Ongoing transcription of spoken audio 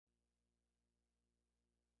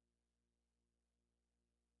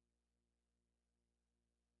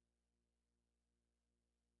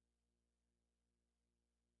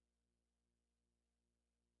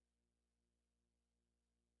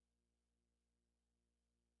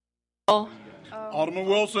Alderman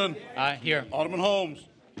Wilson. Here. Alderman Holmes.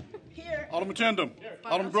 Here. Alderman Tindem.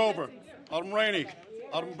 Alderman Grover. Alderman Rainey.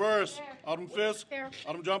 Alderman Burris. Alderman Fisk.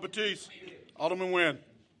 Alderman John Batiste. Alderman Nguyen.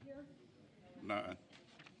 9.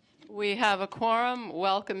 We have a quorum.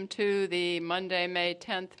 Welcome to the Monday, May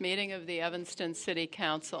 10th meeting of the Evanston City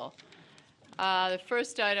Council. The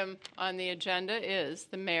first item on the agenda is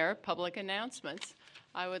the Mayor public announcements.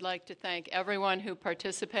 I would like to thank everyone who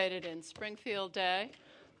participated in Springfield Day.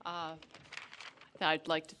 I'd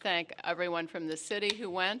like to thank everyone from the city who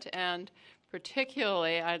went, and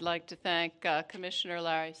particularly I'd like to thank Commissioner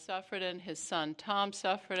Larry Suffredin, his son Tom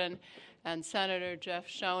Suffredin, and Senator Jeff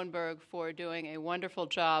Schoenberg for doing a wonderful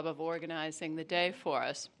job of organizing the day for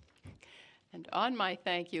us. And on my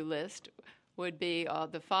thank you list would be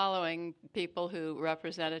the following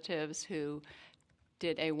representatives who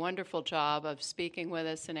did a wonderful job of speaking with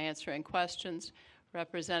us and answering questions.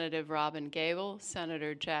 Representative Robin Gable,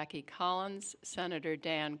 Senator Jackie Collins, Senator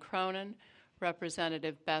Dan Cronin,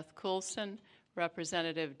 Representative Beth Coulson,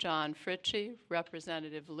 Representative John Fritchie,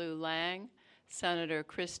 Representative Lou Lang, Senator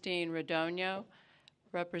Christine Radogno,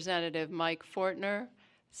 Representative Mike Fortner,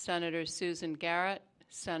 Senator Susan Garrett,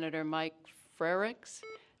 Senator Mike Frericks,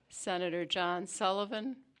 Senator John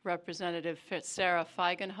Sullivan, Representative Sarah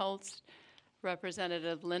Feigenholtz,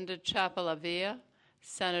 Representative Linda Chapalavia,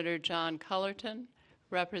 Senator John Cullerton,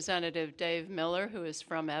 Representative Dave Miller, who is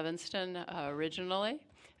from Evanston originally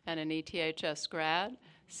and an ETHS grad,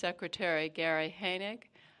 Secretary Gary Hainig,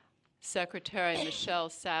 Secretary Michelle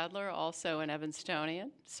Sadler, also an Evanstonian,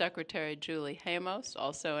 Secretary Julie Hamos,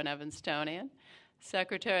 also an Evanstonian,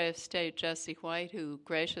 Secretary of State Jesse White, who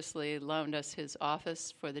graciously loaned us his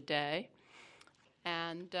office for the day,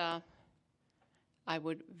 and I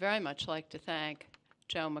would very much like to thank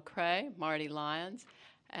Joe McCrae, Marty Lyons,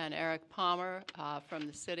 and Eric Palmer from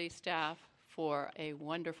the city staff for a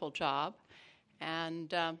wonderful job.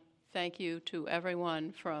 And thank you to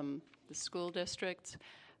everyone from the school districts,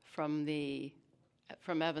 from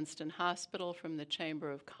Evanston Hospital, from the Chamber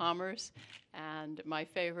of Commerce, and my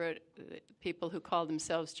favorite, people who call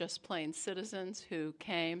themselves just plain citizens who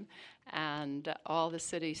came, and all the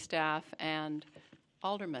city staff and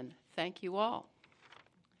aldermen. Thank you all.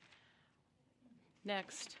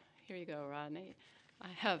 Next, here you go, Rodney. I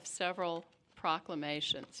have several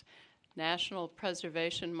proclamations. National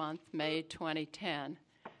Preservation Month, May 2010.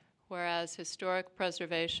 Whereas historic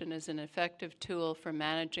preservation is an effective tool for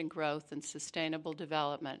managing growth and sustainable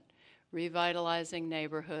development, revitalizing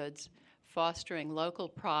neighborhoods, fostering local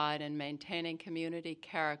pride, and maintaining community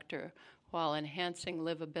character while enhancing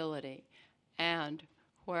livability. And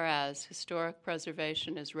whereas historic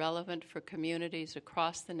preservation is relevant for communities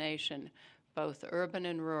across the nation, both urban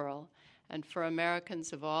and rural, and for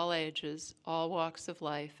Americans of all ages, all walks of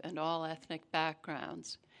life, and all ethnic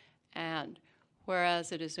backgrounds. And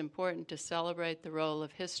whereas it is important to celebrate the role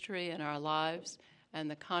of history in our lives and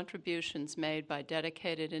the contributions made by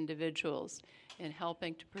dedicated individuals in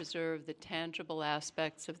helping to preserve the tangible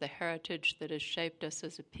aspects of the heritage that has shaped us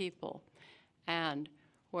as a people. And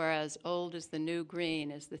whereas Old is the New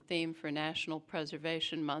Green is the theme for National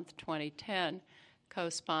Preservation Month 2010,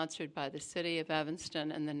 co-sponsored by the City of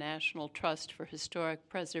Evanston and the National Trust for Historic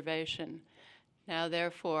Preservation. Now,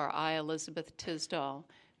 therefore, I, Elizabeth Tisdall,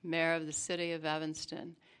 Mayor of the City of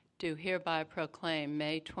Evanston, do hereby proclaim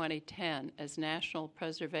May 2010 as National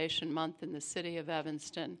Preservation Month in the City of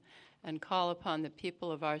Evanston and call upon the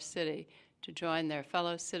people of our city to join their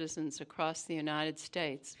fellow citizens across the United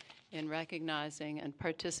States in recognizing and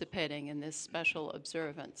participating in this special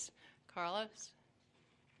observance. Carlos?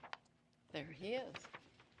 There he is.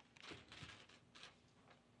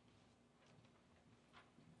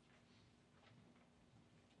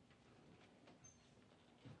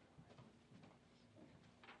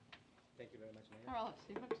 Thank you very much, Mayor. Carlos,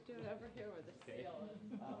 you have to do it over here with the seal.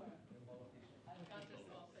 I've got this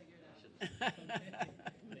all figured out.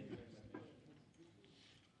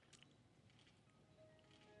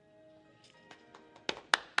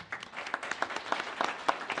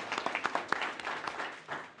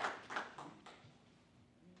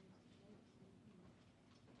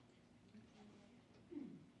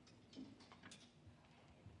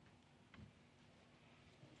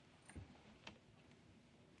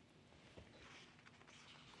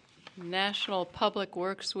 National Public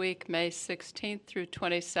Works Week, May 16th through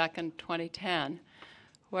 22nd, 2010.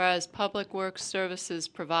 Whereas public works services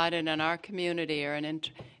provided in our community are an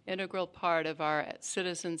integral part of our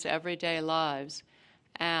citizens' everyday lives,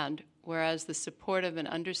 and whereas the support of an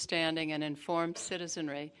understanding and informed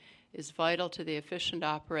citizenry is vital to the efficient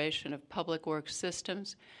operation of public works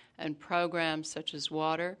systems and programs such as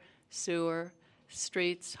water, sewer,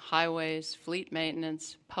 streets, highways, fleet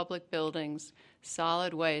maintenance, public buildings,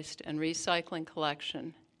 solid waste, and recycling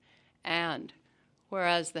collection. And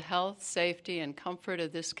whereas the health, safety, and comfort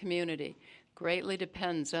of this community greatly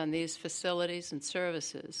depends on these facilities and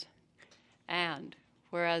services. And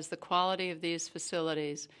whereas the quality of these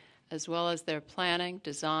facilities, as well as their planning,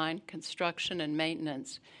 design, construction, and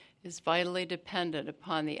maintenance, is vitally dependent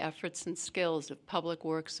upon the efforts and skills of Public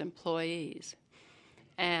Works employees.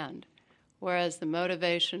 And whereas the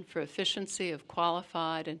motivation for efficiency of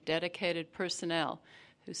qualified and dedicated personnel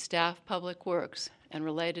who staff Public Works and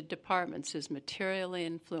related departments is materially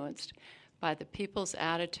influenced by the people's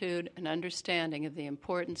attitude and understanding of the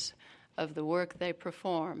importance of the work they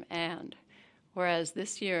perform. And whereas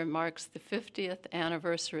this year marks the 50th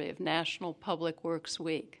anniversary of National Public Works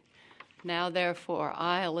Week, now, therefore,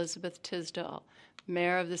 I, Elizabeth Tisdall,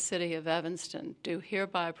 Mayor of the City of Evanston, do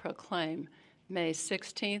hereby proclaim May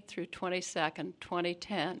 16th through 22nd,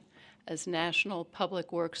 2010, as National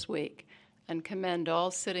Public Works Week, and commend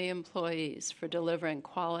all city employees for delivering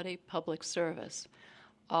quality public service.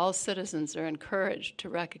 All citizens are encouraged to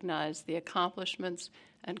recognize the accomplishments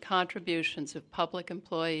and contributions of public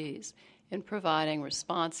employees in providing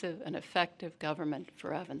responsive and effective government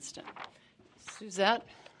for Evanston. Suzette,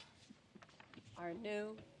 our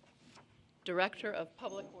new Director of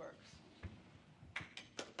Public Works.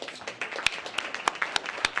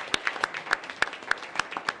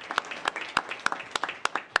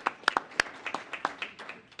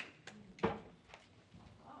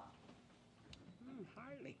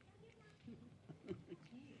 Hardly.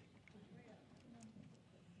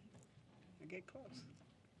 I get close.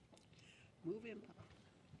 Move in.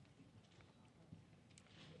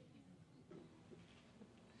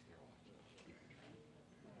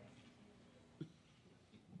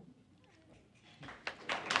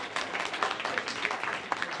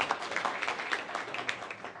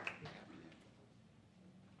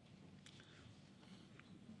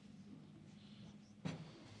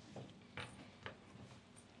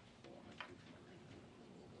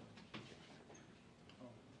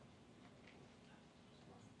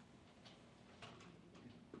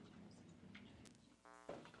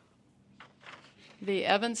 The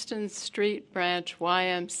Evanston Street Branch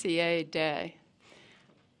YMCA Day,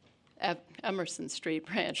 Emerson Street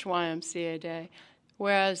Branch YMCA Day,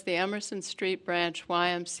 whereas the Emerson Street Branch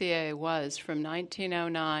YMCA was, from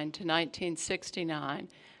 1909 to 1969,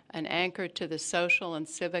 an anchor to the social and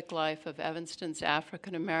civic life of Evanston's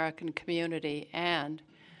African American community, and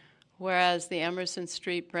whereas the Emerson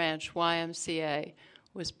Street Branch YMCA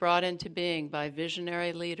was brought into being by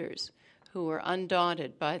visionary leaders who were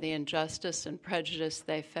undaunted by the injustice and prejudice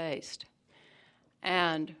they faced.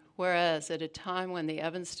 And whereas at a time when the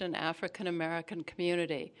Evanston African American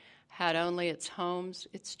community had only its homes,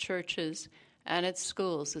 its churches, and its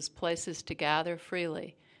schools as places to gather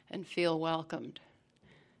freely and feel welcomed,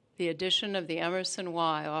 the addition of the Emerson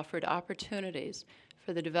Y offered opportunities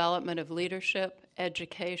for the development of leadership,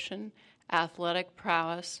 education, athletic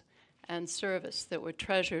prowess, and service that were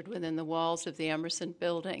treasured within the walls of the Emerson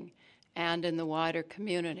building and in the wider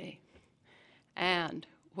community. And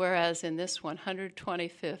whereas in this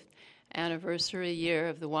 125th anniversary year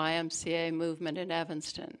of the YMCA movement in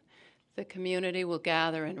Evanston, the community will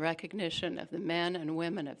gather in recognition of the men and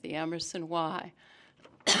women of the Emerson Y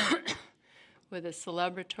with a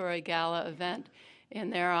celebratory gala event in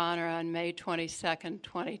their honor on May 22nd,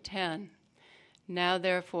 2010. Now,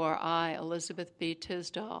 therefore, I, Elizabeth B.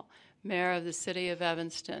 Tisdall, Mayor of the City of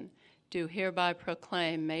Evanston, do hereby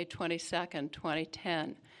proclaim May 22nd,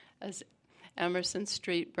 2010 as Emerson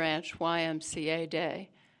Street Branch YMCA Day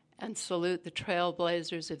and salute the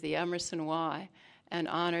trailblazers of the Emerson Y and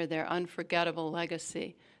honor their unforgettable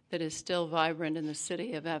legacy that is still vibrant in the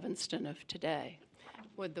city of Evanston of today.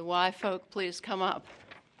 Would the Y folk please come up?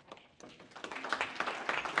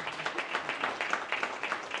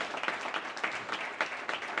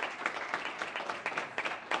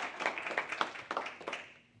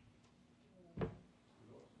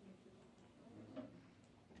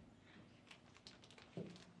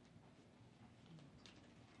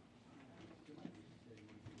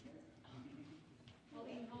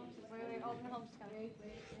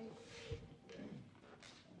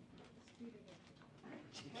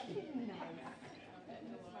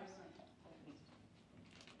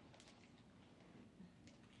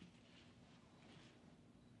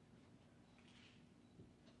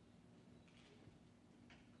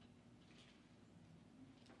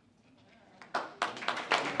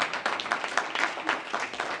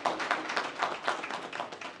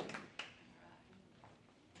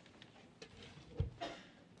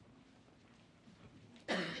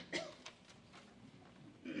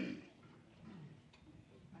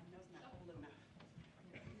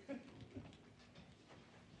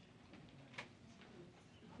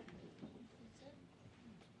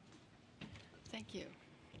 Thank you.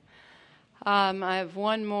 I have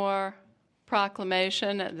one more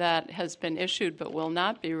proclamation that has been issued but will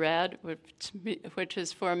not be read, which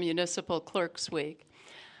is for Municipal Clerks Week.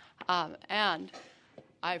 And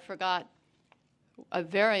I forgot, a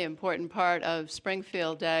very important part of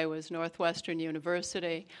Springfield Day was Northwestern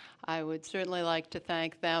University. I would certainly like to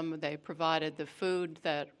thank them. They provided the food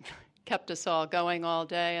that kept us all going all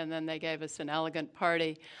day, and then they gave us an elegant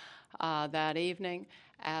party that evening,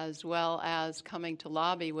 as well as coming to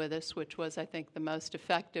lobby with us, which was, I think, the most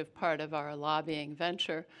effective part of our lobbying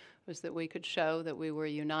venture, was that we could show that we were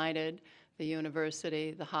united, the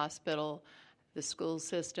university, the hospital, the school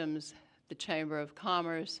systems, the Chamber of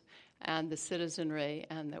Commerce, and the citizenry,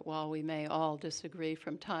 and that while we may all disagree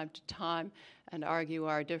from time to time and argue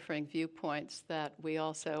our differing viewpoints, that we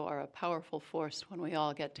also are a powerful force when we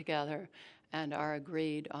all get together and are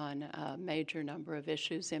agreed on a major number of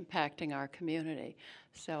issues impacting our community.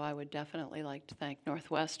 So I would definitely like to thank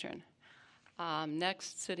Northwestern.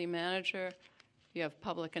 Next, City Manager, you have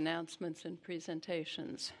public announcements and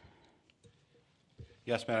presentations.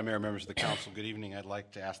 Yes, Madam Mayor, members of the council, good evening. I'd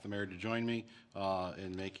like to ask the mayor to join me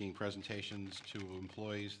in making presentations to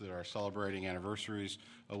employees that are celebrating anniversaries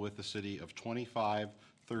with the city of 25,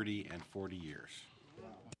 30, and 40 years.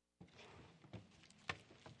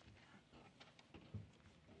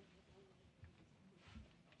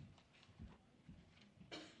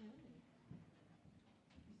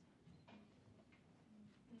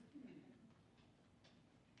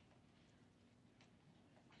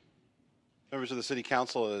 Members of the City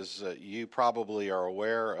Council, as you probably are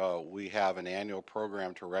aware, we have an annual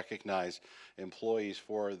program to recognize employees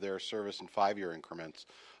for their service in 5-year increments.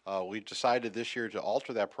 We decided this year to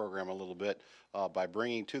alter that program a little bit by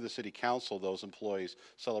bringing to the City Council those employees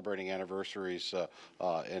celebrating anniversaries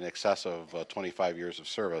in excess of 25 years of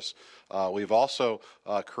service. We've also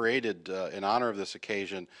created, in honor of this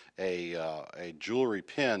occasion, a jewelry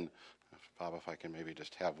pin. Bob, if I can maybe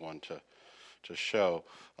just have one to show,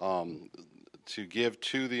 to give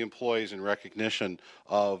to the employees in recognition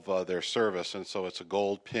of their service. And so it's a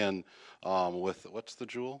gold pin with, what's the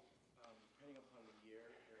jewel? Depending upon the year,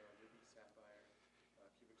 there are ruby, sapphire,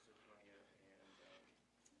 cubic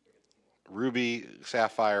zirconia. Ruby,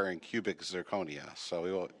 sapphire, and cubic zirconia. So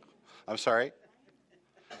we will, I'm sorry?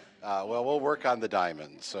 Well, we'll work on the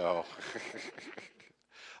diamond, so.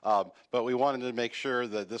 But we wanted to make sure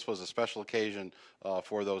that this was a special occasion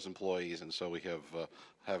for those employees, and so we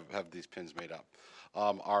have these pins made up.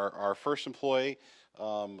 Our first employee,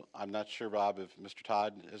 I'm not sure, Bob, if Mr.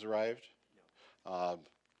 Todd has arrived. No.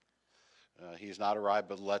 He's not arrived,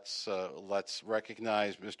 but let's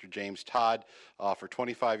recognize Mr. James Todd for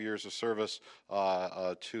 25 years of service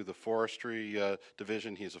to the forestry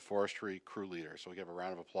division. He's a forestry crew leader, so we give a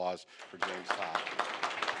round of applause for James Todd.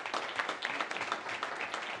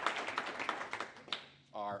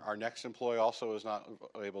 Our next employee also is not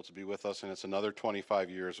able to be with us, and it's another 25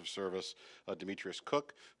 years of service, Demetrius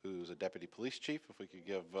Cook, who's a deputy police chief. If we could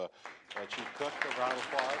give Chief Cook a round of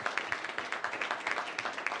applause.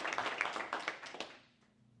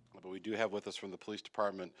 But we do have with us from the police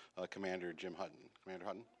department Commander Jim Hutton. Commander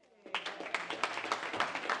Hutton.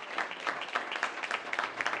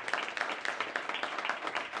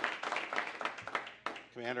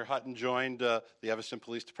 Commander Hutton joined the Evanston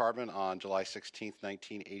Police Department on July 16,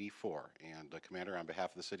 1984. And Commander, on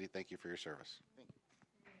behalf of the city, thank you for your service.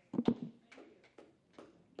 Thank you.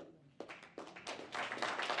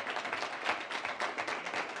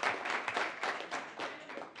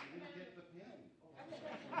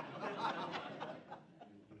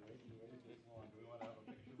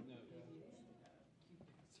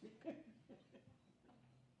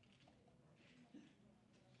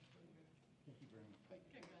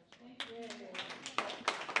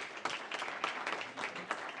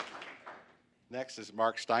 Next is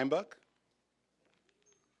Mark Steinbuck.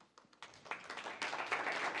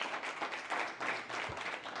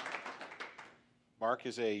 Mark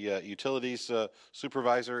is a utilities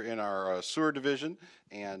supervisor in our sewer division,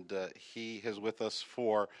 and he is with us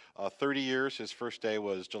for 30 years. His first day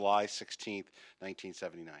was July 16th,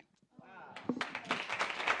 1979. Wow.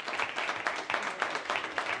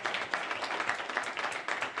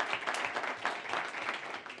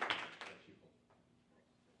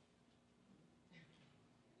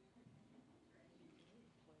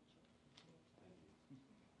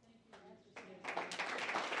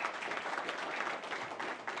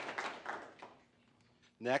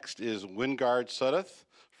 Next is Wingard Suddeth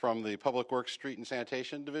from the Public Works Street and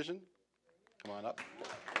Sanitation Division. Come on up.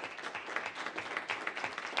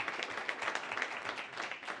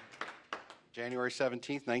 January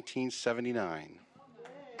 17th, 1979.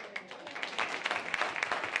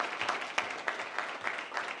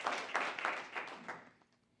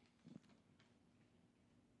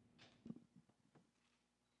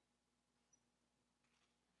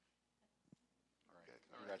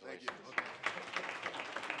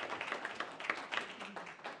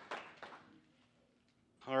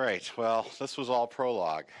 right. Well, this was all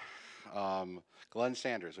prologue. Glenn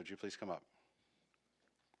Sanders, would you please come up?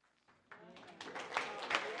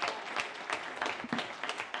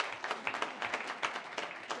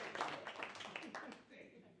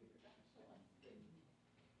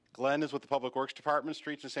 Glenn is with the Public Works Department,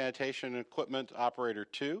 Streets and Sanitation Equipment Operator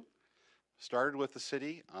 2. Started with the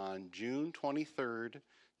city on June 23rd,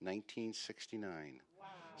 1969. Wow.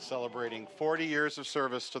 Celebrating 40 years of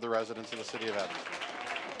service to the residents of the city of Evanston.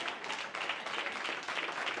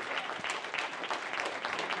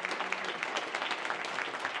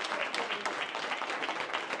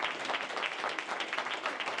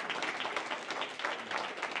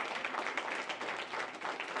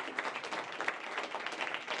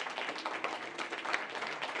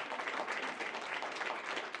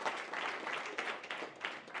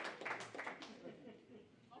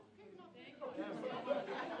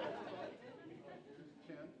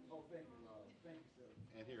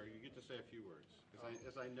 And here, you get to say a few words,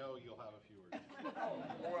 as I know you'll have a few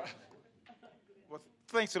words. Well,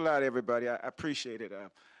 thanks a lot, everybody. I appreciate it.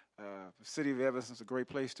 The city of Evanston is a great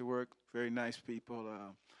place to work, very nice people.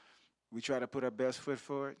 We try to put our best foot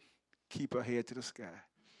forward, keep our head to the sky.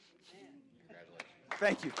 Congratulations.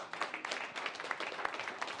 Thank you.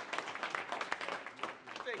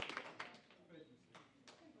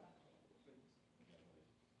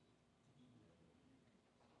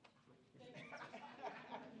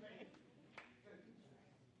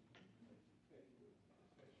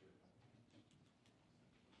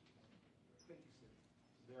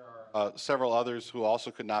 Several others who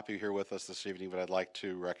also could not be here with us this evening, but I'd like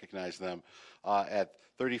to recognize them. At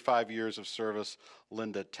 35 years of service,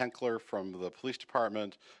 Linda Tenkler from the Police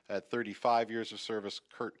Department. At 35 years of service,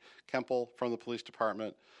 Kurt Kempel from the Police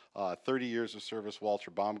Department. 30 years of service,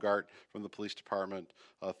 Walter Baumgart from the Police Department.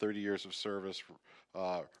 30 years of service,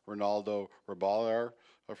 Ronaldo Rabalar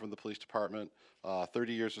from the Police Department.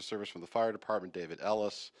 30 years of service from the Fire Department, David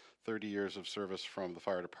Ellis. 30 years of service from the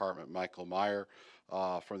Fire Department, Michael Meyer.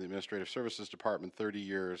 From the Administrative Services Department, 30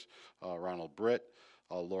 years, Ronald Britt.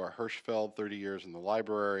 Laura Hirschfeld, 30 years in the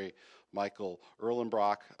library. Michael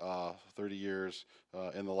Erlenbrock, 30 years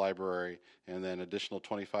in the library. And then additional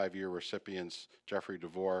 25-year recipients, Jeffrey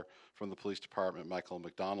DeVore from the Police Department, Michael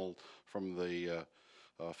McDonald from the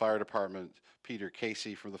Fire Department, Peter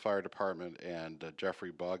Casey from the Fire Department, and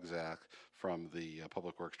Jeffrey Bogzak from the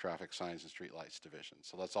Public Works Traffic Signs and Streetlights Division.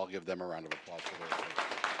 So let's all give them a round of applause for their service.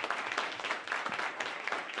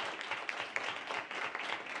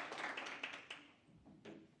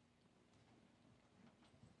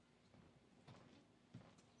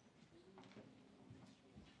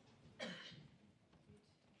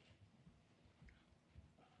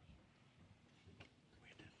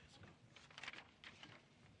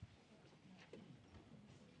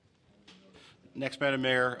 Next, Madam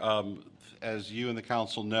Mayor, as you and the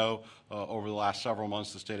council know, over the last several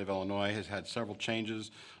months, the state of Illinois has had several changes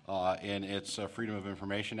in its Freedom of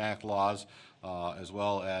Information Act laws, as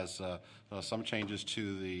well as some changes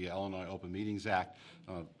to the Illinois Open Meetings Act.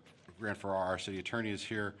 Grant Farrar, our city attorney, is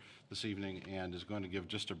here this evening and is going to give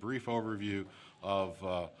just a brief overview of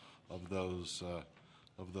those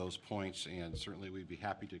points, and certainly we'd be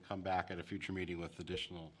happy to come back at a future meeting with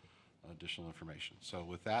additional information. So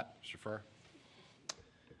with that, Mr. Farrar.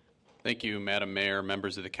 Thank you, Madam Mayor,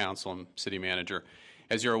 members of the council, and city manager.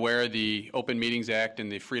 As you're aware, the Open Meetings Act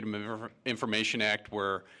and the Freedom of Information Act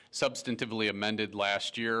were substantively amended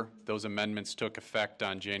last year. Those amendments took effect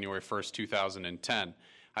on January 1st, 2010.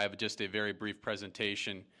 I have just a very brief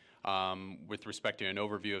presentation with respect to an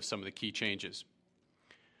overview of some of the key changes.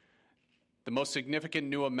 The most significant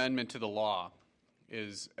new amendment to the law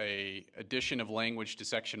is an addition of language to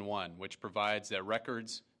Section 1, which provides that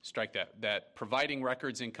that providing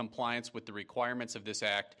records in compliance with the requirements of this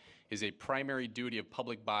act is a primary duty of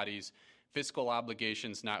public bodies, fiscal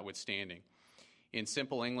obligations notwithstanding. In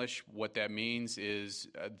simple English, what that means is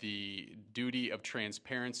the duty of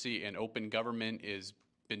transparency and open government has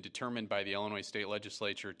been determined by the Illinois State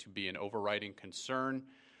Legislature to be an overriding concern,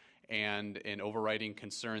 and an overriding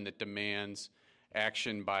concern that demands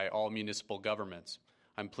action by all municipal governments.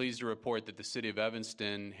 I'm pleased to report that the City of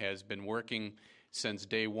Evanston has been working since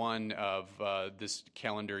day one of this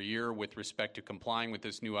calendar year with respect to complying with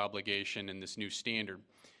this new obligation and this new standard.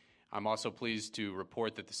 I'm also pleased to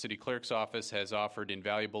report that the City Clerk's Office has offered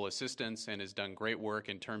invaluable assistance and has done great work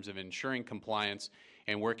in terms of ensuring compliance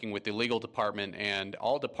and working with the legal department and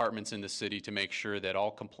all departments in the city to make sure that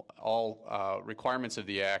all requirements of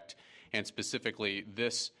the Act, and specifically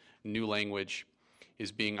this new language,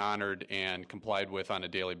 is being honored and complied with on a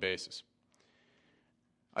daily basis.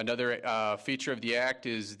 Another feature of the Act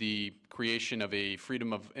is the creation of a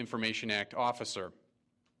Freedom of Information Act officer.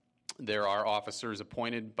 There are officers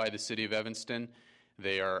appointed by the City of Evanston.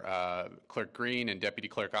 They are Clerk Green and Deputy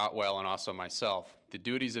Clerk Otwell, and also myself. The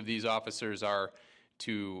duties of these officers are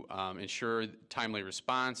to ensure timely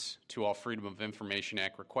response to all Freedom of Information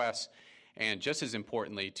Act requests, and just as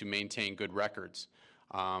importantly, to maintain good records.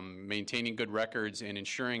 Maintaining good records and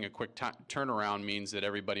ensuring a quick turnaround means that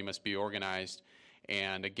everybody must be organized.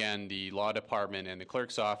 And again, the law department and the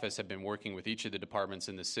clerk's office have been working with each of the departments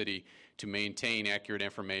in the city to maintain accurate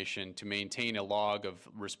information, to maintain a log of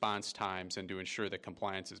response times, and to ensure that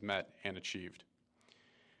compliance is met and achieved.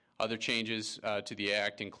 Other changes to the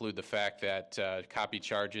Act include the fact that copy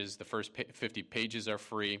charges, the first 50 pages are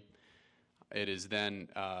free. It is then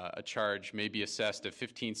a charge may be assessed at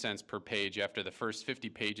 15 cents per page after the first 50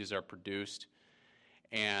 pages are produced.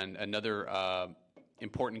 And another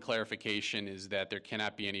important clarification is that there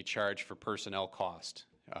cannot be any charge for personnel cost.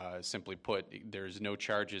 Simply put, there's no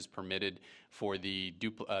charges permitted for the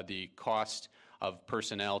cost of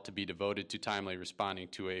personnel to be devoted to timely responding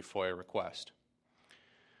to a FOIA request.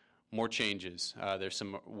 More changes. There's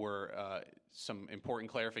some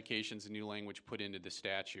important clarifications and new language put into the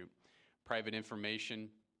statute. Private information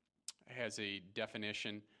has a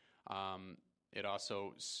definition. It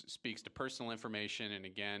also speaks to personal information, and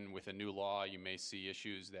again, with a new law, you may see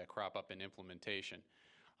issues that crop up in implementation.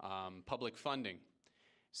 Public funding.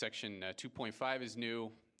 Section 2.5 is new.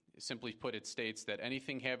 Simply put, it states that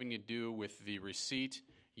anything having to do with the receipt,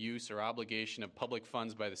 use, or obligation of public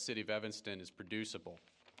funds by the City of Evanston is producible.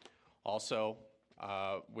 Also,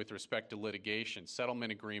 with respect to litigation,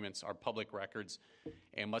 settlement agreements are public records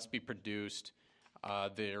and must be produced.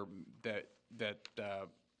 That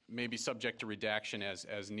may be subject to redaction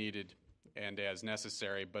as needed and as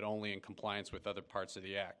necessary, but only in compliance with other parts of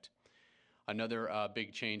the Act. Another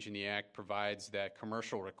big change in the Act provides that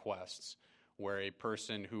commercial requests, where a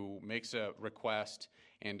person who makes a request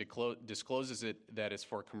and discloses it that it's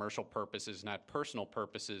for commercial purposes, not personal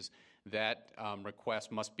purposes, that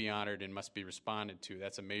request must be honored and must be responded to.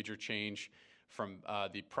 That's a major change from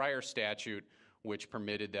the prior statute, which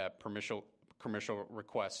permitted that commercial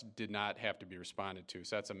requests did not have to be responded to.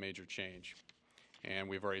 So that's a major change. And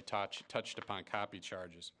we've already touched upon copy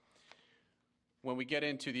charges. When we get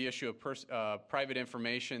into the issue of private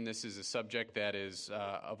information, this is a subject that is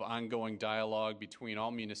of ongoing dialogue between all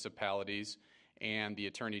municipalities and the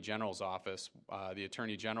Attorney General's office. The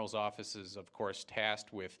Attorney General's office is, of course,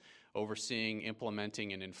 tasked with overseeing,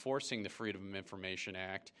 implementing, and enforcing the Freedom of Information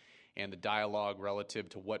Act, and the dialogue relative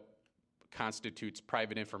to what constitutes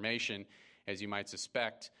private information, as you might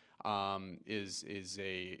suspect, is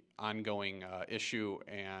a ongoing issue.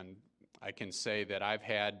 And I can say that I've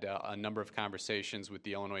had a number of conversations with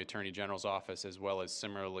the Illinois Attorney General's office as well as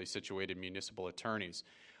similarly situated municipal attorneys.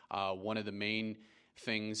 One of the main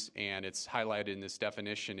things, and it's highlighted in this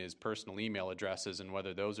definition, is personal email addresses and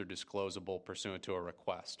whether those are disclosable pursuant to a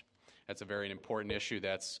request. That's a very important issue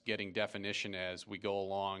that's getting definition as we go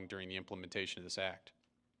along during the implementation of this Act.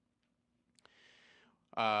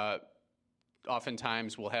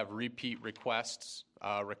 Oftentimes we'll have repeat requests.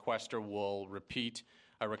 A requester will repeat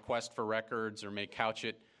a request for records or may couch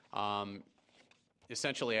it,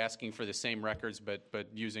 essentially asking for the same records but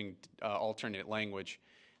using alternate language.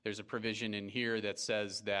 There's a provision in here that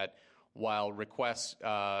says that while requests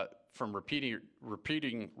from repeat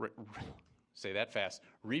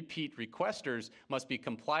requesters must be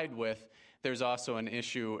complied with, there's also an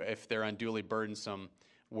issue if they're unduly burdensome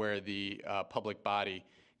where the public body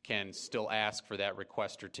can still ask for that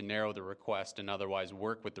requester to narrow the request and otherwise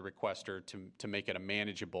work with the requester to make it a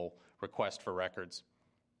manageable request for records.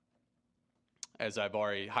 As I've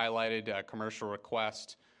already highlighted, a commercial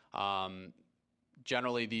request,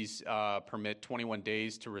 generally these permit 21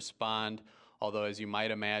 days to respond, although as you might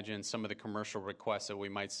imagine, some of the commercial requests that we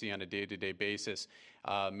might see on a day-to-day basis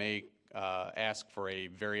may ask for a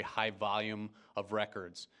very high volume of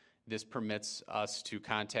records. This permits us to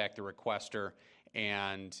contact the requester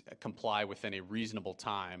and comply within a reasonable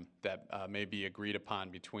time that may be agreed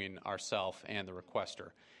upon between ourselves and the requester.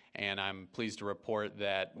 And I'm pleased to report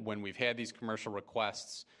that when we've had these commercial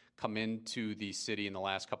requests come into the city in the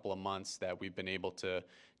last couple of months, that we've been able to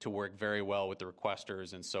work very well with the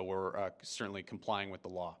requesters, and so we're certainly complying with the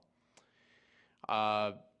law.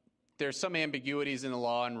 There's some ambiguities in the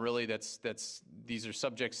law, and really these are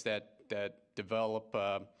subjects that develop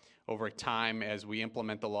over time as we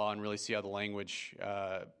implement the law and really see how the language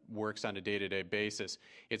works on a day-to-day basis.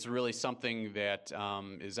 It's really something that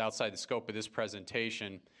is outside the scope of this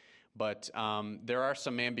presentation, But there are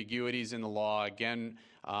some ambiguities in the law. Again,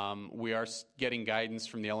 we are getting guidance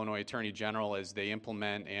from the Illinois Attorney General as they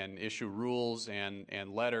implement and issue rules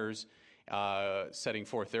and letters setting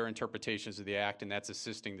forth their interpretations of the Act, and that's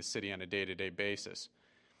assisting the city on a day-to-day basis.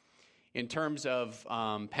 In terms of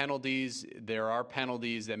penalties, there are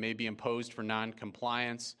penalties that may be imposed for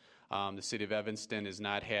noncompliance. The City of Evanston has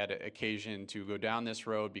not had occasion to go down this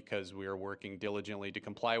road because we are working diligently to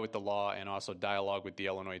comply with the law and also dialogue with the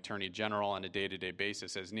Illinois Attorney General on a day-to-day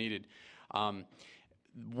basis as needed.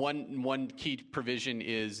 One key provision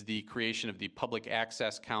is the creation of the public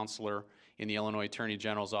access counselor in the Illinois Attorney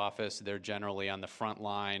General's office. They're generally on the front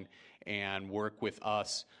line and work with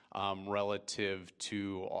us relative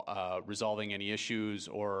to resolving any issues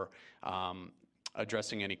or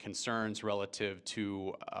addressing any concerns relative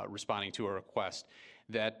to responding to a request.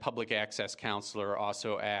 That public access counselor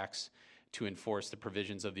also acts to enforce the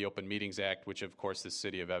provisions of the Open Meetings Act, which of course the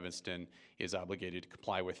City of Evanston is obligated to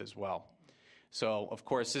comply with as well. So, of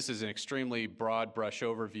course, this is an extremely broad brush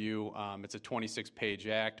overview. It's a 26-page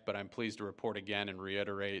act, but I'm pleased to report again and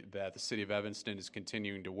reiterate that the City of Evanston is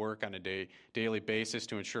continuing to work on a daily basis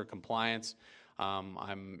to ensure compliance.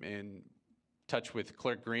 I'm in touch with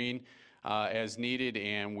Clerk Green as needed,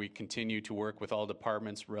 and we continue to work with all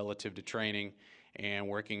departments relative to training and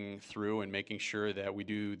working through and making sure that we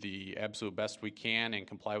do the absolute best we can and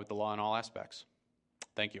comply with the law in all aspects.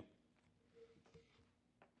 Thank you.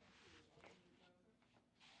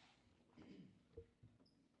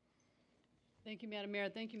 Thank you, Madam Mayor.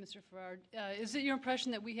 Thank you, Mr. Farrar. Is it your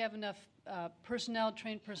impression that we have enough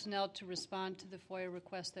trained personnel to respond to the FOIA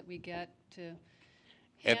requests that we get to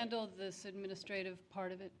handle this administrative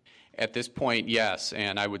part of it? At this point, yes,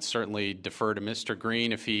 and I would certainly defer to Mr.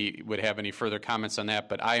 Green if he would have any further comments on that.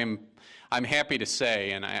 But I'm happy to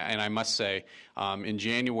say, and I must say, in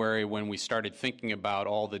January when we started thinking about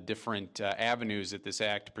all the different avenues that this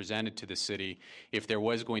act presented to the city, if there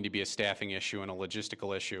was going to be a staffing issue and a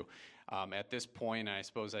logistical issue, at this point, I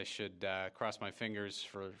suppose I should cross my fingers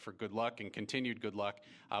for good luck and continued good luck.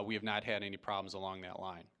 We have not had any problems along that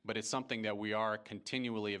line. But it's something that we are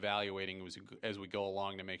continually evaluating as we go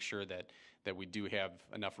along to make sure that we do have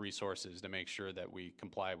enough resources to make sure that we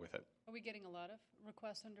comply with it. Are we getting a lot of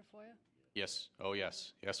requests under FOIA? Yes. Oh,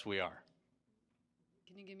 yes. Yes, we are.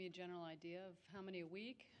 Can you give me a general idea of how many a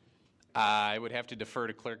week? I would have to defer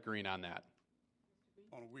to Clerk Green on that.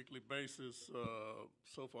 On a weekly basis,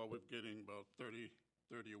 so far we're getting about 30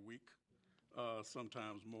 a week,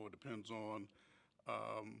 sometimes more. Depends on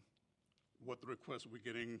what the requests we're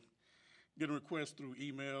getting requests through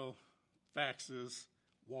email, faxes,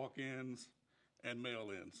 walk-ins, and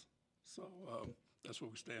mail-ins. So that's where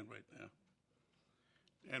we stand right now.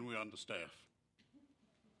 And we're understaffed.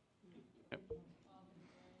 Yep.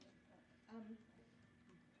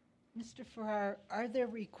 Mr. Farrar, are there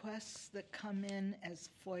requests that come in as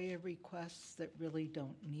FOIA requests that really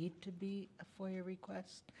don't need to be a FOIA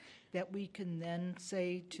request, that we can then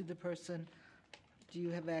say to the person, do you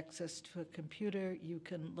have access to a computer? You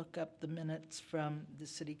can look up the minutes from the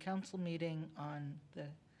city council meeting on the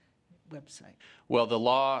website. Well, the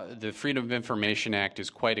law, the Freedom of Information Act is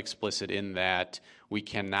quite explicit in that we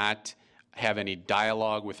cannot have any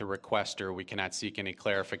dialogue with a requester. We cannot seek any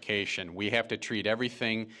clarification. We have to treat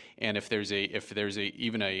everything, and if there's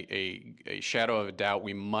even a shadow of a doubt,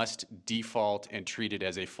 we must default and treat it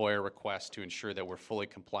as a FOIA request to ensure that we're fully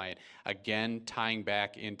compliant. Again, tying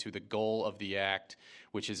back into the goal of the Act,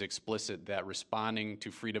 which is explicit that responding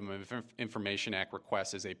to Freedom of Information Act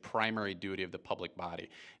requests is a primary duty of the public body.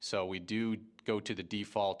 So we do go to the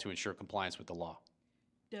default to ensure compliance with the law.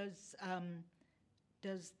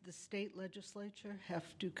 Does the state legislature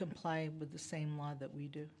have to comply with the same law that we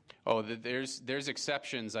do? Oh, there's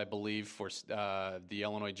exceptions, I believe, for the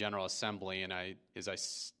Illinois General Assembly, and as I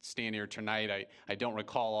stand here tonight, I don't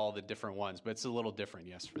recall all the different ones, but it's a little different,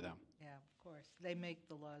 yes, for them. Yeah, of course. They make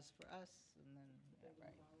the laws for us, and then,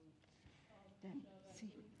 right.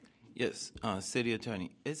 Yes, City Attorney,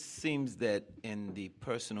 it seems that in the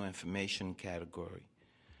personal information category,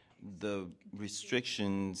 the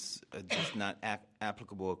restrictions are just not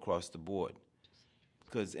applicable across the board,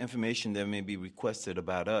 because information that may be requested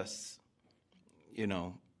about us,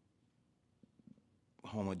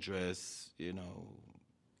 home address,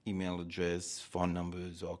 email address, phone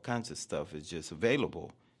numbers, all kinds of stuff is just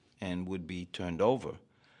available and would be turned over.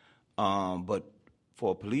 But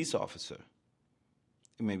for a police officer,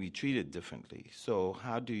 it may be treated differently. So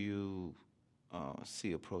how do you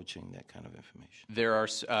see approaching that kind of information?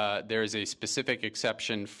 There is a specific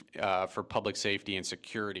exception for public safety and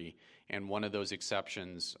security, and one of those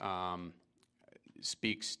exceptions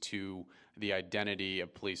speaks to the identity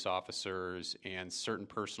of police officers and certain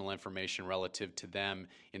personal information relative to them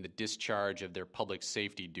in the discharge of their public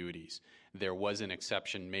safety duties. There was an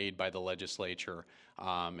exception made by the legislature,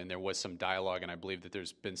 and there was some dialogue, and I believe that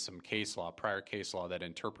there's been some case law, prior case law, that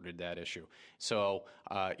interpreted that issue. So,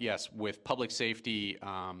 yes, with public safety,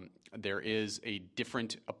 there is a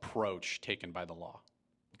different approach taken by the law.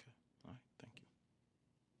 Okay. All right. Thank you.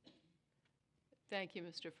 Thank you,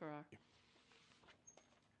 Mr. Farrar.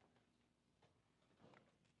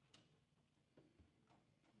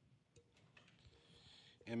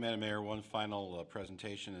 And Madam Mayor, one final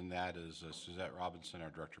presentation, and that is Suzette Robinson,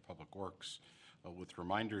 our Director of Public Works, with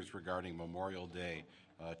reminders regarding Memorial Day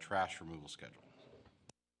trash removal schedule.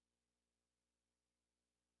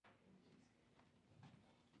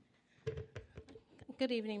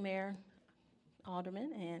 Good evening, Mayor,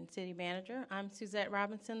 Alderman, and City Manager. I'm Suzette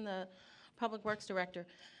Robinson, the Public Works Director.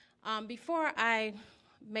 Before I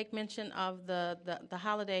make mention of the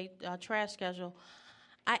holiday trash schedule,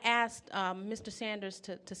 I asked Mr. Sanders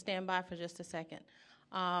to stand by for just a second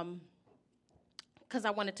because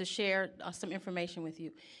I wanted to share some information with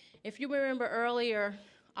you. If you remember earlier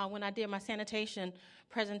when I did my sanitation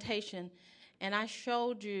presentation and I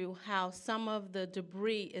showed you how some of the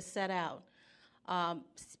debris is set out,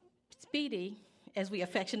 Speedy, as we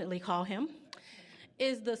affectionately call him,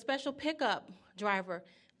 is the special pickup driver.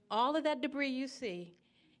 All of that debris you see,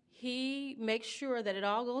 he makes sure that it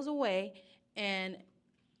all goes away, and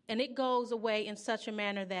it goes away in such a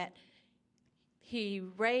manner that he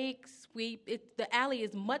rakes, sweeps. The alley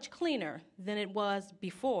is much cleaner than it was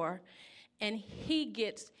before, and he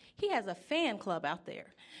has a fan club out there.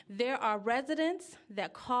 There are residents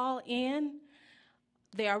that call in.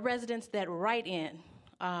 There are residents that write in,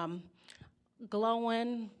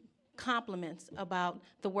 glowing compliments about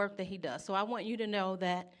the work that he does. So I want you to know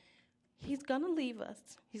that he's going to leave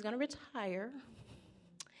us. He's going to retire.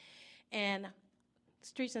 And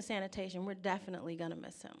streets and sanitation, we're definitely going to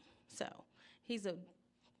miss him. So he's a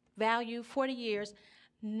value, 40 years,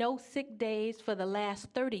 no sick days for the last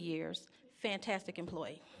 30 years. Fantastic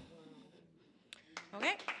employee.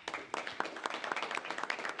 Okay?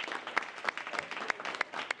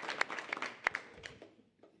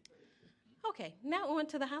 Okay, now on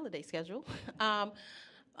to the holiday schedule.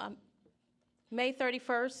 May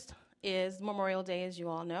 31st is Memorial Day, as you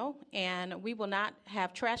all know, and we will not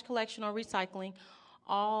have trash collection or recycling.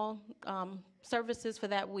 All services for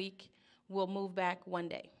that week will move back one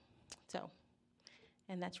day. So,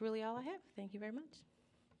 and that's really all I have. Thank you very much.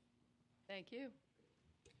 Thank you.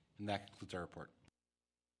 And that concludes our report.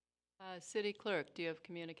 City Clerk, do you have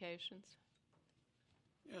communications?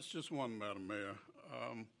 Yes, just one, Madam Mayor.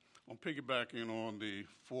 I'm piggybacking on the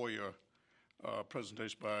FOIA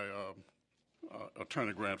presentation by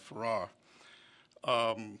Attorney Grant Farrar.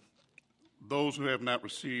 Those who have not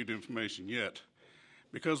received information yet,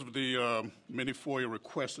 because of the many FOIA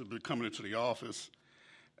requests that have been coming into the office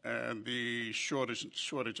and the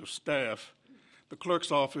shortage of staff, the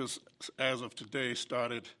clerk's office, as of today,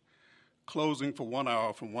 started closing for 1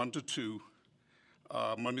 hour from 1 to 2,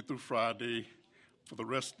 Monday through Friday, for the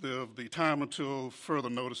rest of the time until further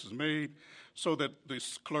notice is made, so that the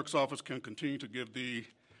clerk's office can continue to give the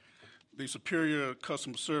superior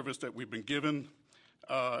customer service that we've been given,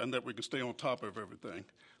 and that we can stay on top of everything.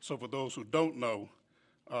 So for those who don't know,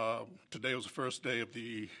 today was the first day of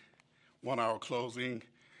the 1 hour closing,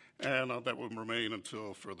 and that will remain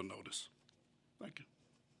until further notice. Thank you.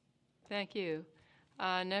 Thank you.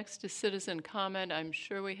 Next is citizen comment. I'm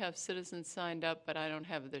sure we have citizens signed up, but I don't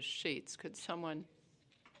have the sheets. Could someone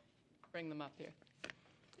bring them up here?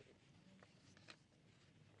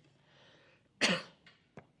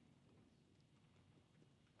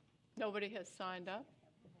 Nobody has signed up?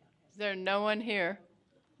 Is there no one here?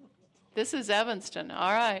 This is Evanston.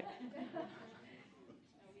 All right.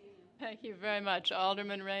 Thank you very much.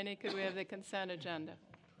 Alderman Rainey, could we have the consent agenda?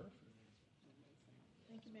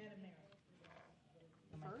 Thank you, Madam Mayor.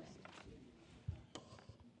 First.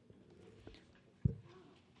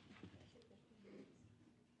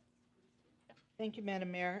 Thank you,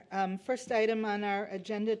 Madam Mayor. First item on our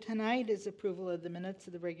agenda tonight is approval of the minutes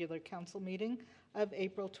of the regular council meeting of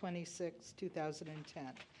April 26,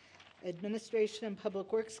 2010. Administration and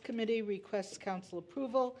Public Works Committee requests council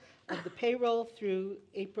approval of the payroll through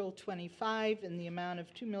April 25 in the amount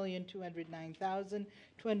of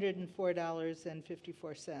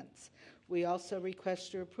 $2,209,204.54. We also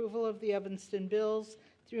request your approval of the Evanston bills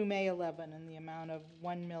through May 11 in the amount of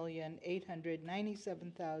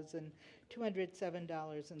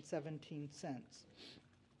 $1,897,207.17.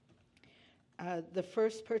 The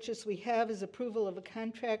first purchase we have is approval of a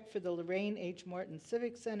contract for the Lorraine H. Morton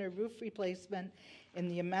Civic Center roof replacement in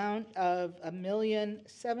the amount of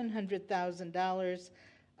 $1,700,000.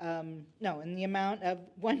 In the amount of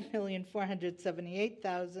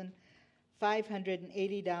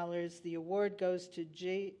 $1,478,580. The award goes to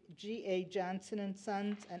G.A. Johnson &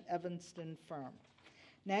 Sons, an Evanston firm.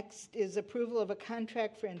 Next is approval of a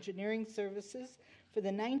contract for engineering services for the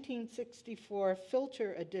 1964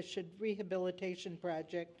 Filter Addition Rehabilitation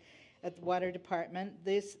Project at the Water Department.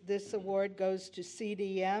 This award goes to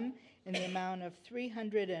CDM in the amount of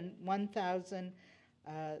 $301,352.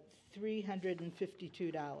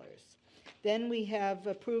 Then we have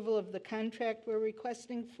approval of the contract we're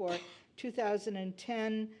requesting for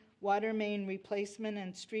 2010 water main replacement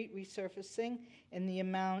and street resurfacing in the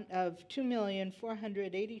amount of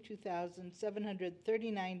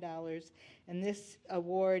 $2,482,739. And this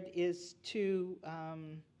award is to,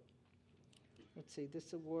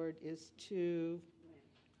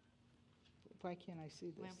 why can't I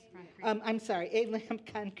see this? I'm sorry, A-Lamp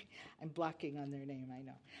Concrete, I'm blocking on their name, I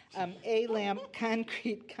know. A-Lamp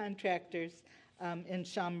Concrete Contractors in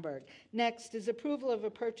Schaumburg. Next is approval of a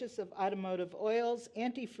purchase of automotive oils,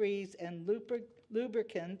 antifreeze, and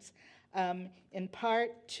lubricants, in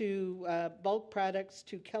part to bulk products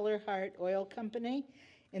to Kellerhart Oil Company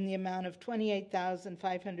in the amount of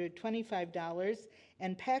 $28,525,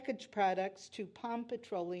 and packaged products to Palm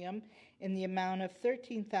Petroleum in the amount of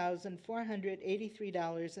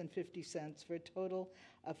 $13,483.50 for a total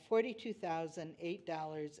of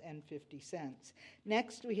 $42,008.50.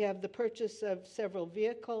 Next, we have the purchase of several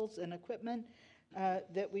vehicles and equipment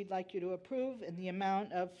that we'd like you to approve in the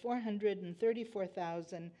amount of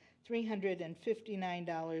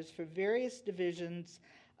 $434,359 for various divisions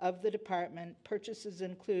of the department. Purchases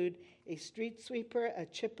include a street sweeper, a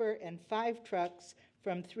chipper, and 5 trucks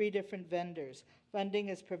from 3 different vendors. Funding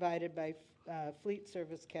is provided by Fleet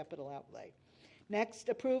Service Capital Outlay. Next,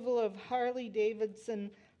 approval of Harley-Davidson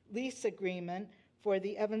lease agreement for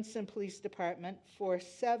the Evanston Police Department for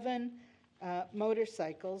 7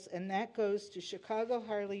 motorcycles, and that goes to Chicago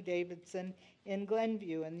Harley-Davidson in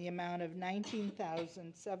Glenview in the amount of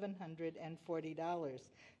 $19,740.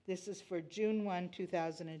 This is for June 1,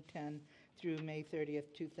 2010 through May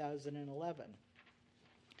 30th, 2011.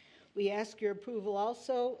 We ask your approval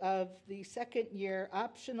also of the second-year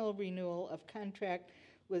optional renewal of contract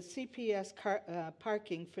with CPS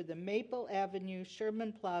parking for the Maple Avenue,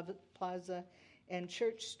 Sherman Plaza, and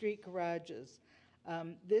Church Street garages.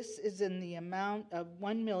 This is in the amount of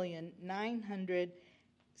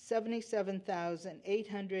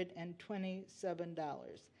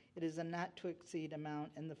 $1,977,827. It is a not-to-exceed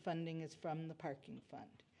amount, and the funding is from the parking fund.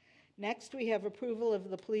 Next, we have approval of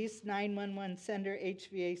the Police 911 Center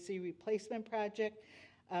HVAC replacement project.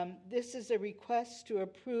 This is a request to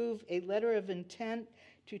approve a letter of intent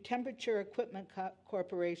to Temperature Equipment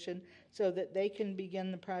Corporation so that they can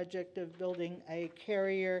begin the project of building a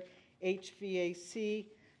carrier HVAC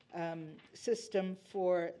system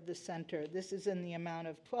for the center. This is in the amount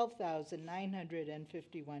of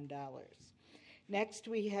 $12,951. Next,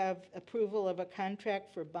 we have approval of a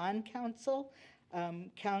contract for bond counsel.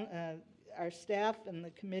 Our staff and the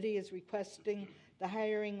committee is requesting the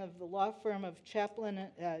hiring of the law firm of Chapman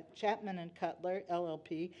and Cutler,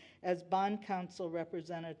 LLP, as bond counsel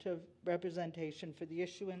representation for the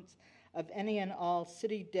issuance of any and all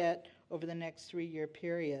city debt over the next 3-year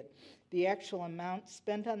period. The actual amount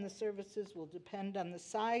spent on the services will depend on the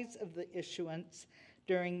size of the issuance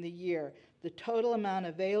during the year. The total amount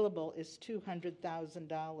available is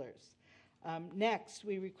 $200,000. Next,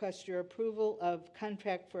 we request your approval of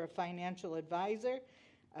contract for a financial advisor.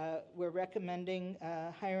 We're recommending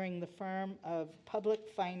hiring the firm of Public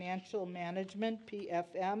Financial Management,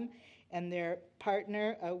 PFM, and their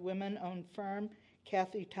partner, a women-owned firm,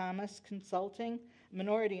 Kathy Thomas Consulting,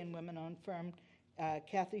 minority and women-owned firm,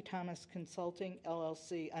 Kathy Thomas Consulting,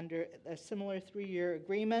 LLC, under a similar 3-year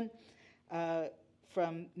agreement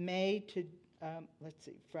from May to,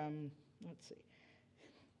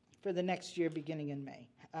 for the next year beginning in May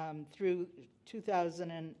through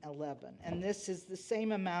 2011. And this is the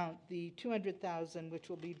same amount, the $200,000, which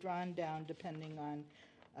will be drawn down depending on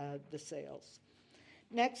the sales.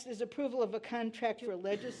 Next is approval of a contract for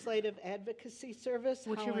legislative advocacy service.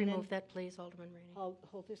 Would you remove that, please, Alderman Rainey? I'll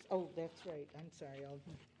hold this. Oh, that's right. I'm sorry. I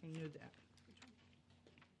knew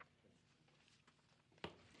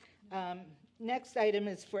that. Next item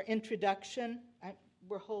is for introduction.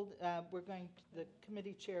 The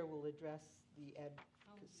committee chair will address the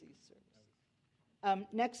advocacy service.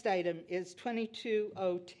 Next item is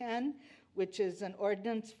 22010, which is an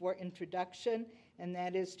ordinance for introduction, and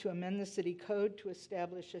that is to amend the city code to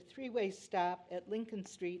establish a three-way stop at Lincoln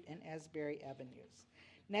Street and Asbury Avenues.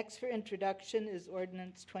 Next for introduction is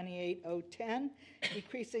Ordinance 28010,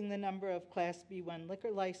 decreasing the number of Class B1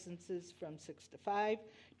 liquor licenses from 6 to 5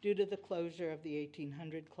 due to the closure of the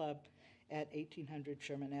 1800 Club at 1800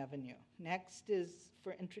 Sherman Avenue. Next is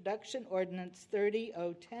for introduction Ordinance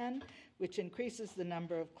 30010, which increases the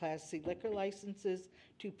number of Class C liquor licenses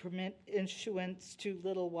to permit issuance to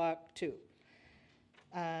Little Walk 2.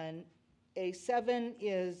 And A7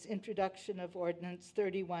 is introduction of Ordinance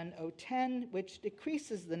 31010, which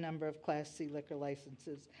decreases the number of Class C liquor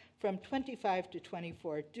licenses from 25 to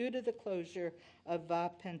 24 due to the closure of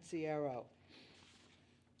Va Pensiero.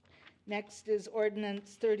 Next is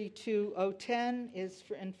Ordinance 32010 is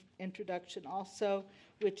for introduction also,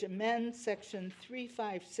 which amends Section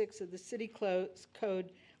 356 of the City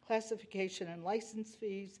Code classification and license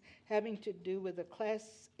fees having to do with a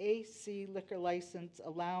Class AC liquor license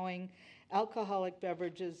allowing alcoholic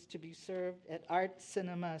beverages to be served at art,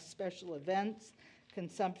 cinema, special events,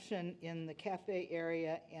 consumption in the cafe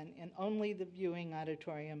area, and in only the viewing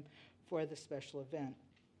auditorium for the special event.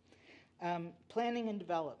 Planning and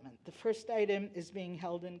development. The first item is being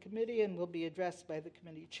held in committee and will be addressed by the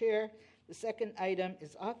committee chair. The second item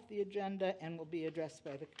is off the agenda and will be addressed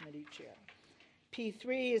by the committee chair.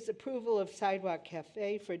 P3 is approval of sidewalk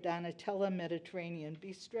cafe for Donatella Mediterranean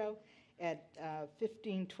Bistro at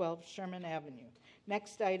 1512 Sherman Avenue.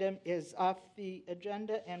 Next item is off the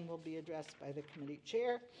agenda and will be addressed by the committee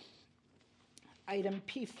chair. Item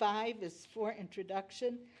P5 is for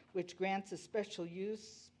introduction, which grants a special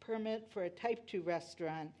use permit for a Type 2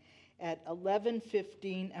 restaurant at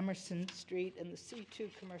 1115 Emerson Street in the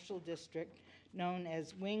C2 Commercial District, known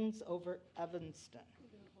as Wings Over Evanston.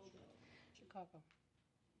 Chicago.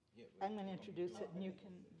 I'm going to introduce it, and you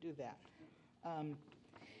can do that.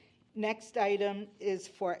 Next item is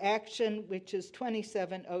for action, which is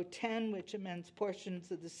 27010, which amends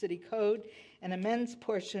portions of the city code and amends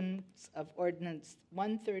portions of ordinance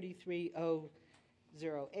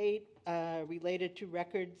 133008 related to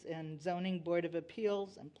records and zoning board of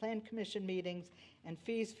appeals and plan commission meetings and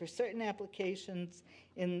fees for certain applications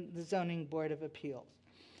in the zoning board of appeals.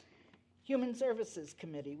 Human Services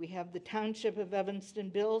Committee, we have the Township of Evanston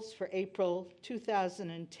bills for April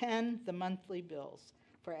 2010, the monthly bills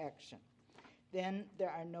for action. Then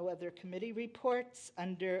there are no other committee reports.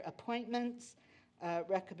 Under appointments,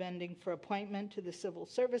 recommending for appointment to the Civil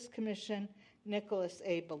Service Commission, Nicholas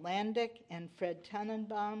A. Belandic and Fred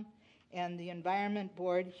Tannenbaum, and the Environment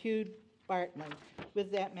Board, Hugh Bartman.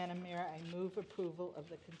 With that, Madam Mayor, I move approval of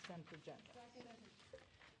the consent agenda.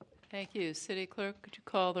 Thank you. City Clerk, could you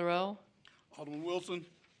call the roll? Alderman Wilson.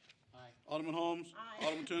 Aye. Alderman Holmes. Aye.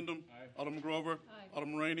 Alderman Tindem. Aye. Alderman Grover. Aye.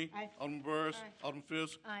 Alderman Rainey. Aye. Alderman Burris. Aye. Alderman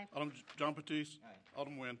Fisk. Aye. Alderman John Batiste. Aye.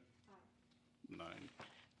 Alderman Nguyen.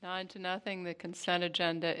 Aye. 9-0, the consent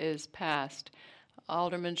agenda is passed.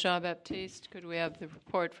 Alderman Jean-Baptiste, could we have the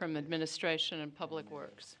report from Administration and Public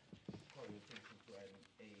Works? Call your attention to item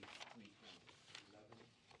A3-11.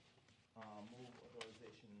 Move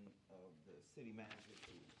authorization of the city manager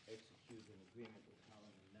to execute an agreement with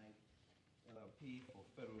Holland and Knight LLP for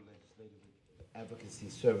federal legislative advocacy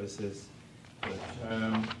services for the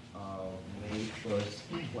term of May 1st,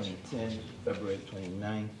 2010 to February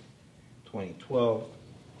 29th, 2012.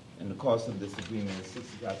 And the cost of this agreement is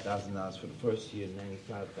 $65,000 for the first year,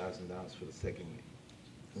 $95,000 for the second year.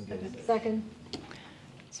 Second.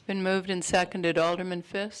 It's been moved and seconded. Alderman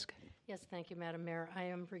Fisk? Yes, thank you, Madam Mayor. I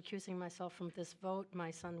am recusing myself from this vote.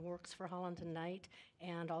 My son works for Holland and Knight,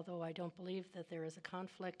 and although I don't believe that there is a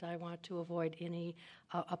conflict, I want to avoid any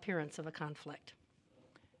appearance of a conflict.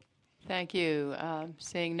 Thank you.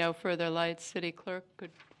 Seeing no further lights, City Clerk,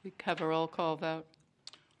 could we have a roll call vote?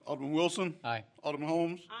 Alderman Wilson. Aye. Alderman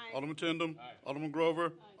Holmes. Aye. Alderman Tindem. Aye. Alderman Grover.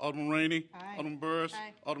 Aye. Alderman Rainey. Aye. Alderman Burris.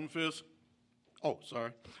 Aye. Alderman Fisk. Oh,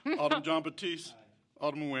 sorry. Alderman John Batiste.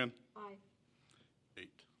 Alderman Nguyen. Aye.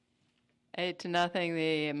 8. 8-0,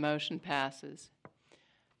 the motion passes.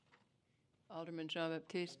 Alderman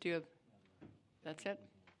Jean-Baptiste, do you have, that's it?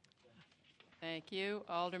 Thank you.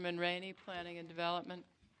 Alderman Rainey, Planning and Development.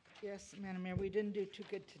 Yes, Madam Mayor, we didn't do too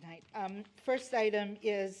good tonight. First item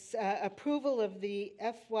is approval of the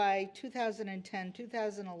FY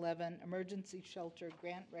 2010-2011 Emergency Shelter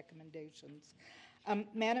Grant Recommendations.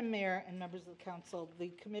 Madam Mayor and members of the council, the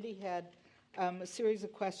committee had a series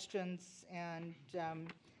of questions and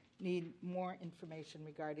need more information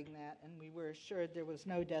regarding that, and we were assured there was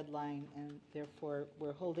no deadline, and therefore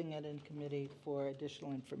we're holding it in committee for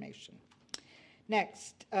additional information.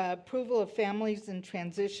 Next, approval of families in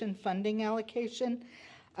transition funding allocation.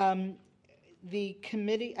 The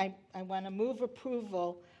committee, I want to move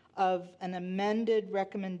approval of an amended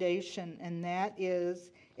recommendation, and that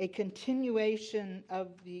is a continuation of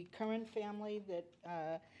the current family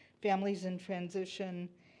that Families in Transition,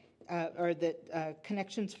 or that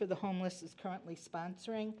Connections for the Homeless is currently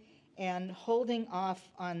sponsoring, and holding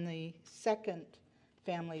off on the second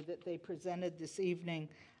family that they presented this evening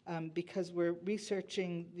because we're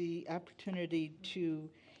researching the opportunity to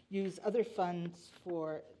use other funds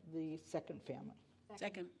for the second family.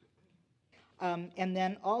 Second. And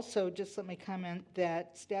then also, just let me comment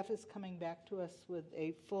that staff is coming back to us with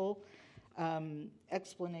a full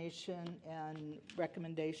explanation and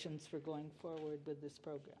recommendations for going forward with this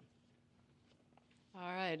program.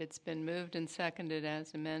 All right, it's been moved and seconded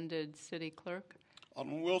as amended. City Clerk?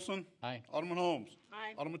 Alderman Wilson. Aye. Alderman Holmes.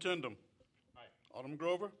 Aye. Alderman Tindem. Aye. Alderman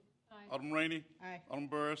Grover. Aye. Alderman Rainey. Aye. Alderman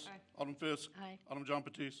Burris. Aye. Alderman Fisk. Aye. Alderman John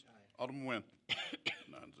Batiste. Alderman Nguyen.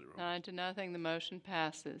 9-0. 9-0, the motion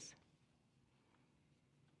passes.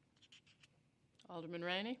 Alderman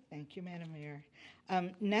Rainey? Thank you, Madam Mayor.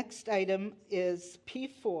 Next item is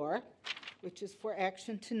P4, which is for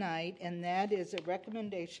action tonight, and that is a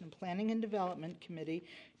recommendation of Planning and Development Committee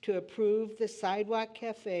to approve the Sidewalk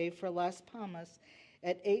Cafe for Las Palmas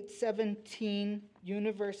at 817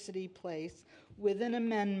 University Place with an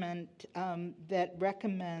amendment that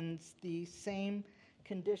recommends the same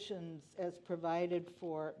conditions as provided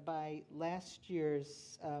for by last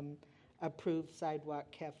year's approved Sidewalk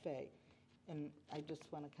Cafe. And I just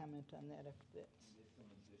want to comment on that if it's.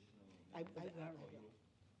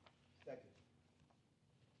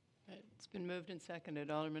 It's been moved and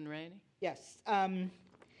seconded. Alderman Rainey? Yes.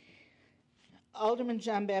 Alderman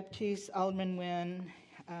John Baptiste, Alderman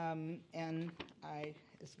Nguyen, and I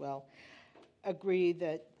as well agree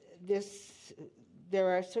that there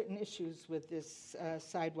are certain issues with this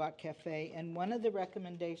Sidewalk Cafe, and one of the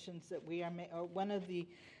recommendations that we are, or one of the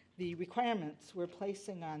requirements we're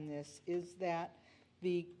placing on this is that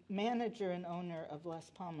the manager and owner of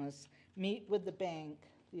Las Palmas meet with the bank,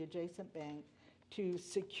 the adjacent bank, to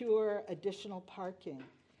secure additional parking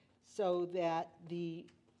so that the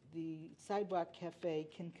Sidewalk Cafe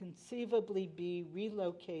can conceivably be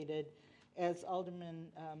relocated, as Alderman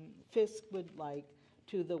Fisk would like,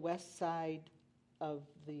 to the west side of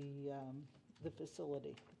the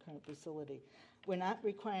facility, the current facility. We're not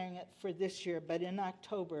requiring it for this year, but in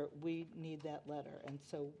October, we need that letter. And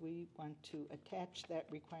so we want to attach that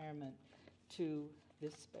requirement to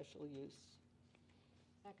this special use.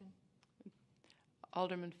 Second.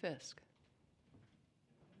 Alderman Fisk?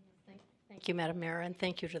 Thank you, Madam Mayor, and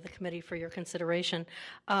thank you to the committee for your consideration.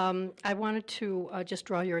 I wanted to just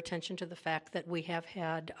draw your attention to the fact that we have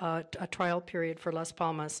had a trial period for Las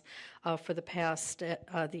Palmas for the past,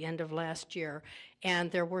 the end of last year, and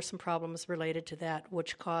there were some problems related to that,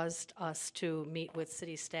 which caused us to meet with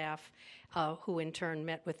city staff, who in turn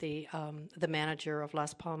met with the manager of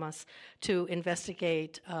Las Palmas to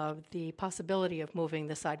investigate the possibility of moving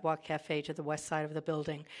the Sidewalk Cafe to the west side of the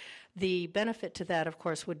building. The benefit to that, of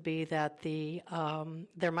course, would be that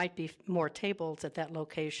there might be more tables at that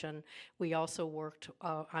location. We also worked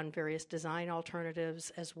on various design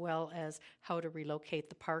alternatives as well as how to relocate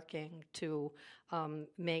the parking to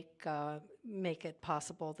make it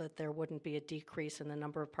possible that there wouldn't be a decrease in the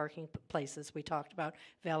number of parking places. We talked about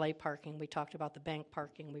valet parking. We talked about the bank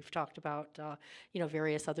parking. We've talked about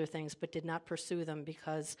various other things, but did not pursue them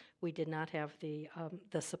because we did not have the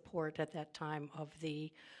support at that time of the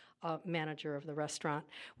manager of the restaurant.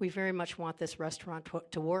 We very much want this restaurant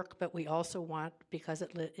to work, but we also want, because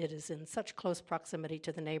it is in such close proximity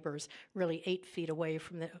to the neighbors, really 8 feet away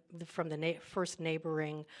from the first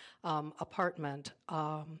neighboring apartment,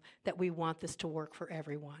 that we want this to work for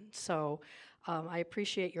everyone. So I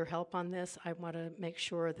appreciate your help on this. I want to make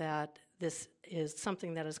sure that this is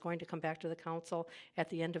something that is going to come back to the council at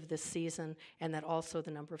the end of this season, and that also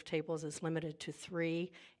the number of tables is limited to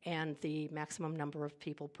 3, and the maximum number of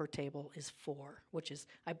people per table is 4, which is,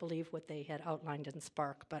 I believe, what they had outlined in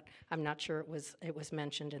Spark, but I'm not sure it was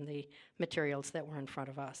mentioned in the materials that were in front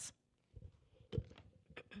of us.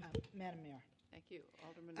 Madam Mayor. Thank you.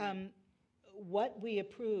 Alderman. What we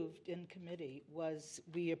approved in committee was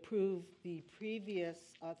we approved the previous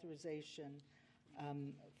authorization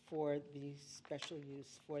for the special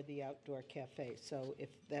use for the outdoor cafe. So if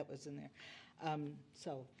that was in there.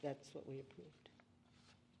 So that's what we approved.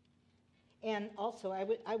 And also,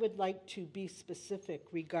 I would like to be specific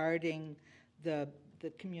regarding the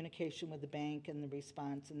communication with the bank and the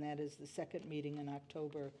response, and that is the second meeting in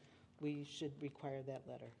October, we should require that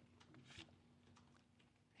letter.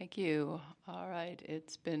 Thank you. All right,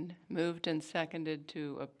 it's been moved and seconded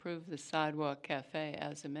to approve the Sidewalk Cafe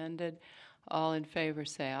as amended. All in favor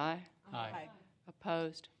say aye. Aye.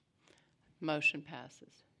 Opposed? Motion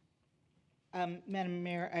passes. Madam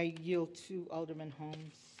Mayor, I yield to Alderman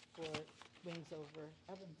Holmes for Wings Over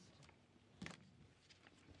Evanston.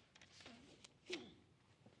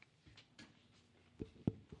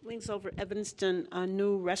 Wings Over Evanston, a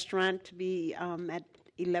new restaurant to be at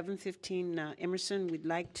 1115 Emerson. We'd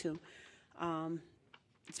like to,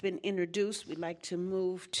 it's been introduced. We'd like to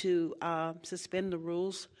move to suspend the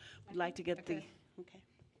rules. We'd like to get okay.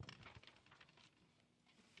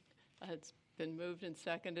 It's been moved and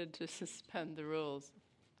seconded to suspend the rules.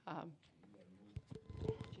 You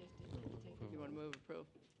want to move approval?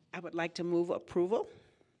 I would like to move approval.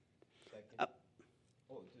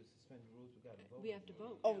 We have to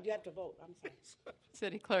vote. Oh, you have to vote. I'm sorry.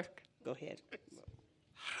 City Clerk. Go ahead.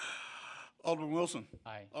 Alderman Wilson.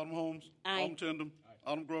 Aye. Alderman Holmes. Aye. Alderman Tindem. Aye.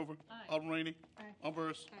 Alderman Grover. Aye. Alderman Rainey. Aye. Alderman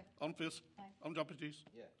Burris. Aye. Alderman Fisk. Aye. Alderman John Batiste.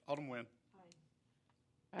 Alderman Nguyen.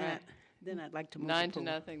 All right. Then I'd like to move 9 approval.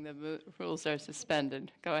 to nothing. The rules are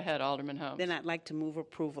suspended. Go ahead, Alderman Holmes. Then I'd like to move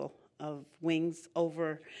approval of Wings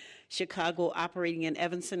Over Chicago operating in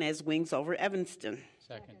Evanston as Wings Over Evanston.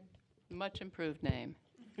 Second. Much improved name.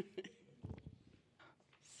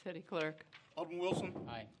 City Clerk. Alderman Wilson.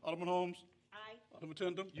 Aye. Alderman Holmes. Aye. Alderman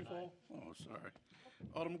Tindem. You fall? Oh, sorry.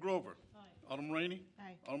 Alderman Grover. Aye. Alderman Rainey.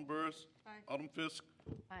 Aye. Alderman Burris. Aye. Alderman Fisk.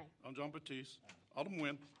 Aye. Alderman John Batiste. Alderman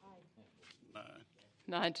Nguyen. 9.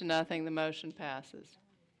 9 to nothing. The motion passes.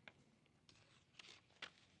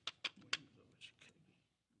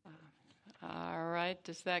 All right.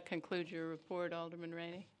 Does that conclude your report, Alderman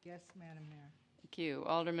Rainey? Yes, Madam Mayor. Thank you.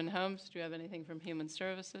 Alderman Holmes, do you have anything from Human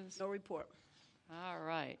Services? No report. All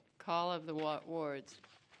right. Call of the wards.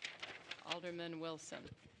 Alderman Wilson.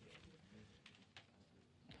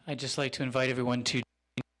 I'd just like to invite everyone to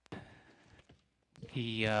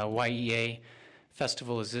the YEA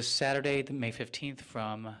Festival is this Saturday, May 15th,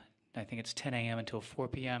 from I think it's 10 a.m. until 4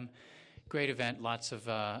 p.m. Great event, lots of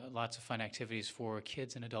fun activities for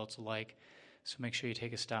kids and adults alike. So make sure you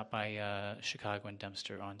take a stop by Chicago and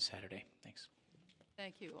Dempster on Saturday. Thanks.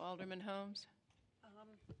 Thank you. Alderman Holmes.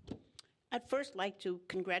 I'd first like to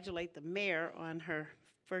congratulate the mayor on her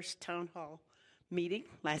first town hall meeting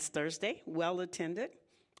last Thursday. Well attended,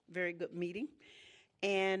 very good meeting.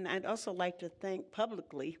 And I'd also like to thank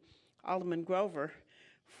publicly Alderman Grover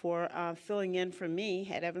for filling in for me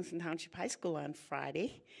at Evanston Township High School on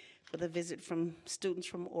Friday with a visit from students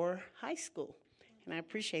from Orr High School. And I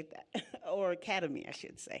appreciate that, or Academy, I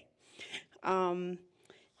should say. I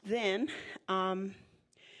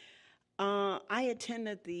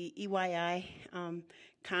attended the EYI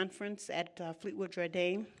conference at Fleetwood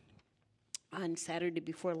Jourdain on Saturday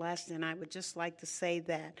before last, and I would just like to say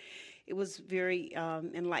that it was very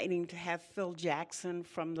enlightening to have Phil Jackson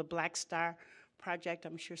from the Black Star Project.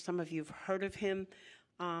 I'm sure some of you have heard of him.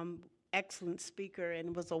 Excellent speaker, and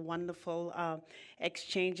it was a wonderful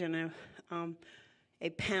exchange and a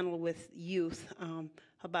panel with youth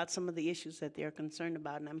about some of the issues that they're concerned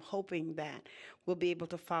about. And I'm hoping that we'll be able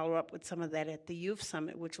to follow up with some of that at the Youth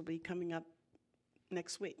Summit, which will be coming up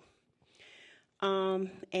next week.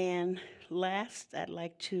 And last, I'd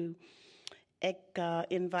like to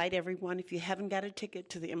invite everyone, if you haven't got a ticket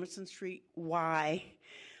to the Emerson Street Y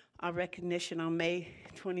recognition on May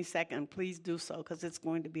 22nd, please do so, because it's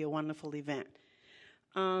going to be a wonderful event.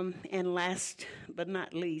 And last but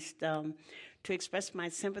not least, to express my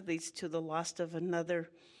sympathies to the loss of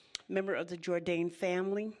another member of the Jourdain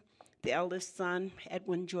family. The eldest son,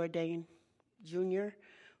 Edwin Jourdain Jr.,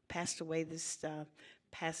 passed away this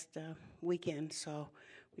past weekend, so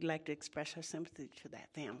we'd like to express our sympathy to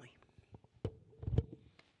that family.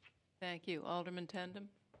 Thank you. Alderman Tindem.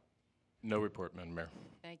 No report, Madam Mayor.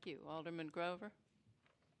 Thank you. Alderman Grover.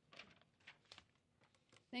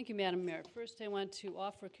 Thank you, Madam Mayor. First, I want to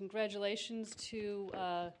offer congratulations to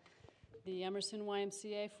the Emerson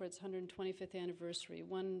YMCA for its 125th anniversary.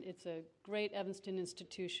 It's a great Evanston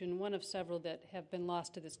institution, one of several that have been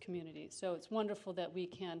lost to this community. So it's wonderful that we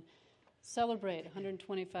can celebrate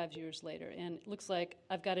 125 years later. And it looks like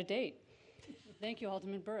I've got a date. Thank you,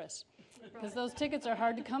 Alderman Burris, because those tickets are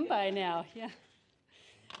hard to come by now. Yeah.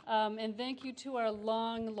 And thank you to our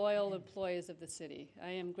long, loyal employees of the city.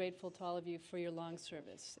 I am grateful to all of you for your long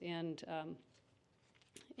service. And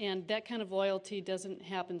that kind of loyalty doesn't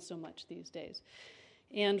happen so much these days.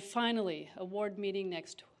 And finally, a ward meeting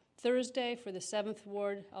next Thursday for the 7th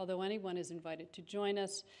Ward, although anyone is invited to join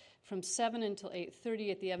us from 7 until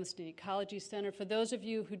 8:30 at the Evanston Ecology Center. For those of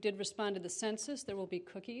you who did respond to the census, there will be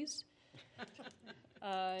cookies.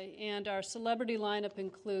 And our celebrity lineup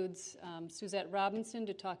includes Suzette Robinson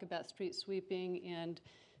to talk about street sweeping and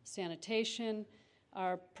sanitation,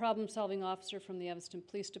 our problem-solving officer from the Evanston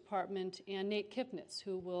Police Department, and Nate Kipnis,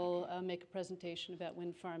 who will make a presentation about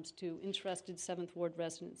wind farms to interested 7th Ward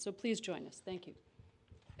residents. So please join us. Thank you.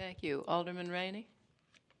 Thank you. Alderman Rainey?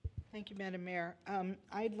 Thank you, Madam Mayor.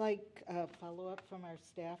 I'd like a follow-up from our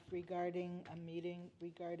staff regarding a meeting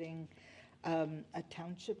regarding a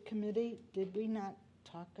township committee. Did we not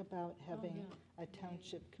talk about having a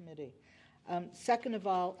township committee? Second of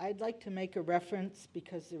all, I'd like to make a reference,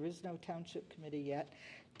 because there is no township committee yet,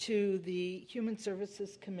 to the Human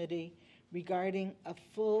Services Committee regarding a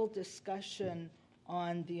full discussion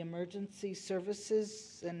on the emergency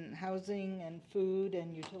services and housing and food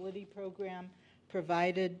and utility program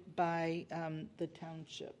provided by the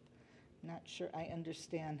township. Not sure I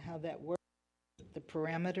understand how that works, the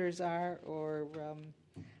parameters are, or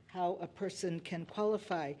how a person can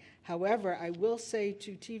qualify. However, I will say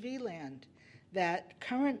to TV Land that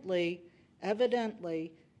currently,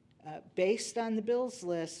 evidently, based on the bills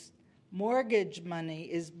list, mortgage money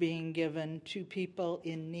is being given to people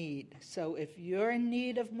in need. So if you're in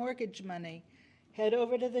need of mortgage money, head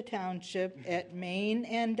over to the township at Main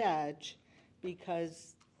and Dodge,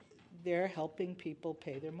 because they're helping people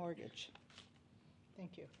pay their mortgage.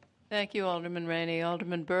 Thank you. Thank you, Alderman Rainey.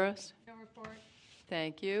 Alderman Burris? No report.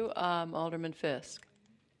 Thank you. Alderman Fisk?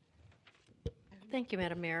 Thank you,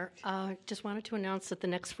 Madam Mayor. Just wanted to announce that the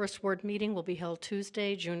next First Ward meeting will be held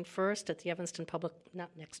Tuesday, June 1st at the Evanston Public, not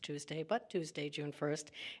next Tuesday, but Tuesday, June 1st,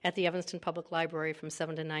 at the Evanston Public Library from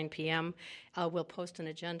 7 to 9 p.m. We'll post an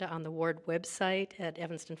agenda on the ward website at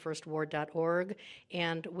evanstonfirstward.org,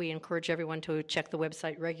 and we encourage everyone to check the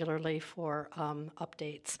website regularly for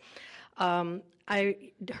updates. I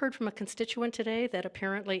heard from a constituent today that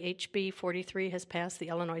apparently HB 43 has passed the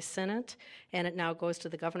Illinois Senate, and it now goes to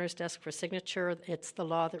the governor's desk for signature. It's the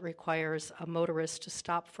law that requires a motorist to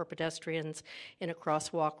stop for pedestrians in a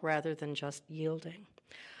crosswalk rather than just yielding.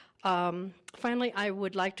 Finally, I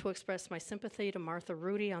would like to express my sympathy to Martha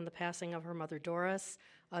Rudy on the passing of her mother, Doris.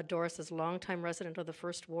 Doris is a longtime resident of the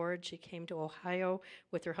First Ward. She came to Ohio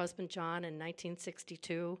with her husband, John, in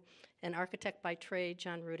 1962. An architect by trade,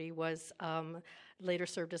 John Rudy was later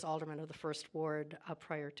served as alderman of the First Ward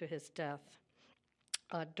prior to his death.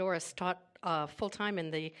 Doris taught full-time in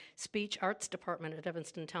the speech arts department at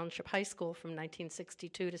Evanston Township High School from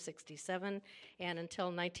 1962 to 67, and until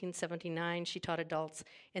 1979, she taught adults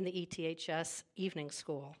in the ETHS evening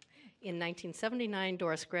school. In 1979,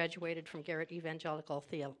 Doris graduated from Garrett Evangelical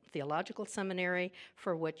Theological Seminary,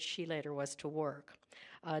 for which she later was to work.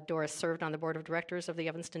 Doris served on the board of directors of the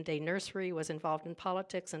Evanston Day Nursery, was involved in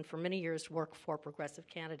politics, and for many years worked for progressive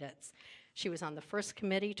candidates. She was on the first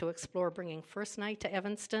committee to explore bringing First Night to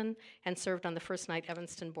Evanston, and served on the First Night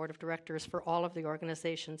Evanston board of directors for all of the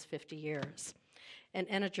organization's 50 years. An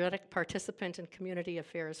energetic participant in community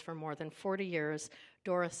affairs for more than 40 years,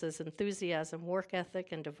 Doris's enthusiasm, work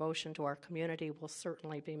ethic, and devotion to our community will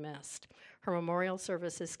certainly be missed. Her memorial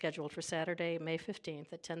service is scheduled for Saturday, May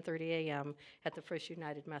 15th at 10:30 a.m. at the First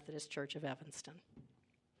United Methodist Church of Evanston.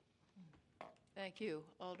 Thank you.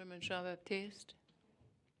 Alderman Jean-Baptiste?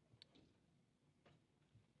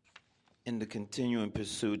 In the continuing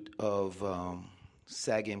pursuit of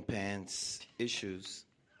sagging pants issues,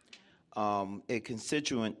 a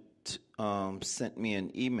constituent sent me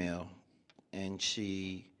an email, and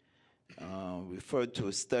she referred to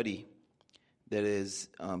a study that is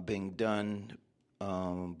being done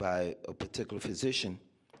by a particular physician.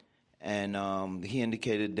 And he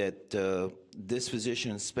indicated that this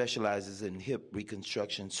physician specializes in hip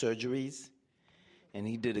reconstruction surgeries. And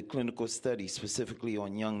he did a clinical study specifically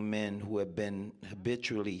on young men who have been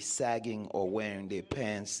habitually sagging or wearing their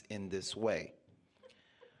pants in this way.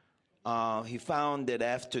 He found that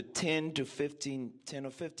after 10 or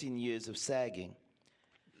 15 years of sagging,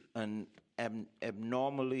 an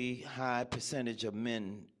abnormally high percentage of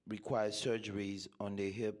men require surgeries on their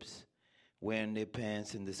hips, wearing their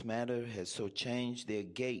pants in this manner has so changed their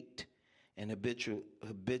gait and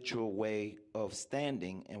habitual way of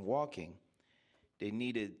standing and walking, they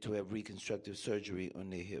needed to have reconstructive surgery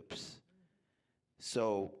on their hips.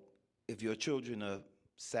 So if your children are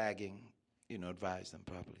sagging, advise them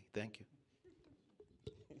properly. Thank you.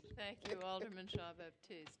 Thank you, Alderman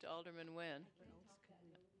Jean-Baptiste. Alderman Nguyen?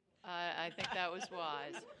 I think that was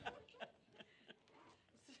wise.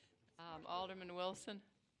 Alderman Wilson?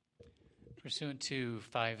 Pursuant to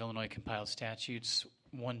 5 Illinois compiled statutes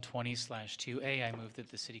 120/2A, I move that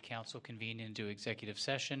the City Council convene into executive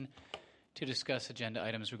session to discuss agenda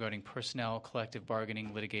items regarding personnel, collective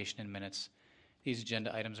bargaining, litigation, and minutes. These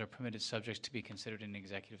agenda items are permitted subjects to be considered in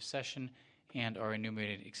executive session and are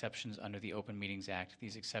enumerated exceptions under the Open Meetings Act.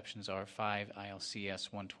 These exceptions are 5 ILCS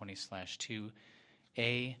 120/2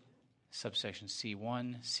 A, subsection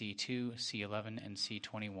C1, C2, C11, and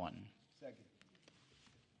C21.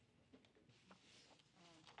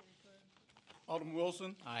 Alderman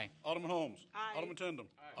Wilson. Aye. Alderman Holmes. Aye. Alderman Tindem.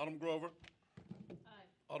 Aye. Alderman Grover. Aye.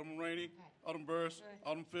 Alderman Rainey. Aye. Alderman Burris. Aye.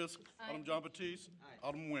 Alderman Fisk. Aye. Alderman John Batiste. Aye.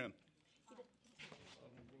 Alderman Nguyen.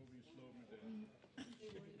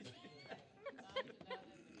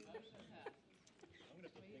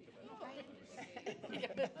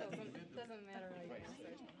 Doesn't matter how you answer.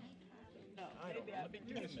 No,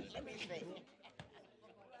 let me see.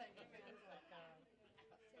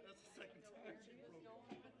 That's the second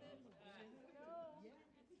time she broke it.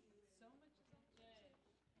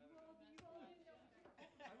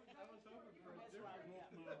 I was hoping for a different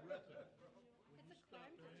record. When you stop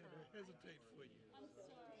there, I hesitate for you. I'm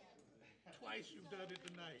sorry. Twice you've done it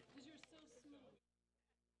tonight.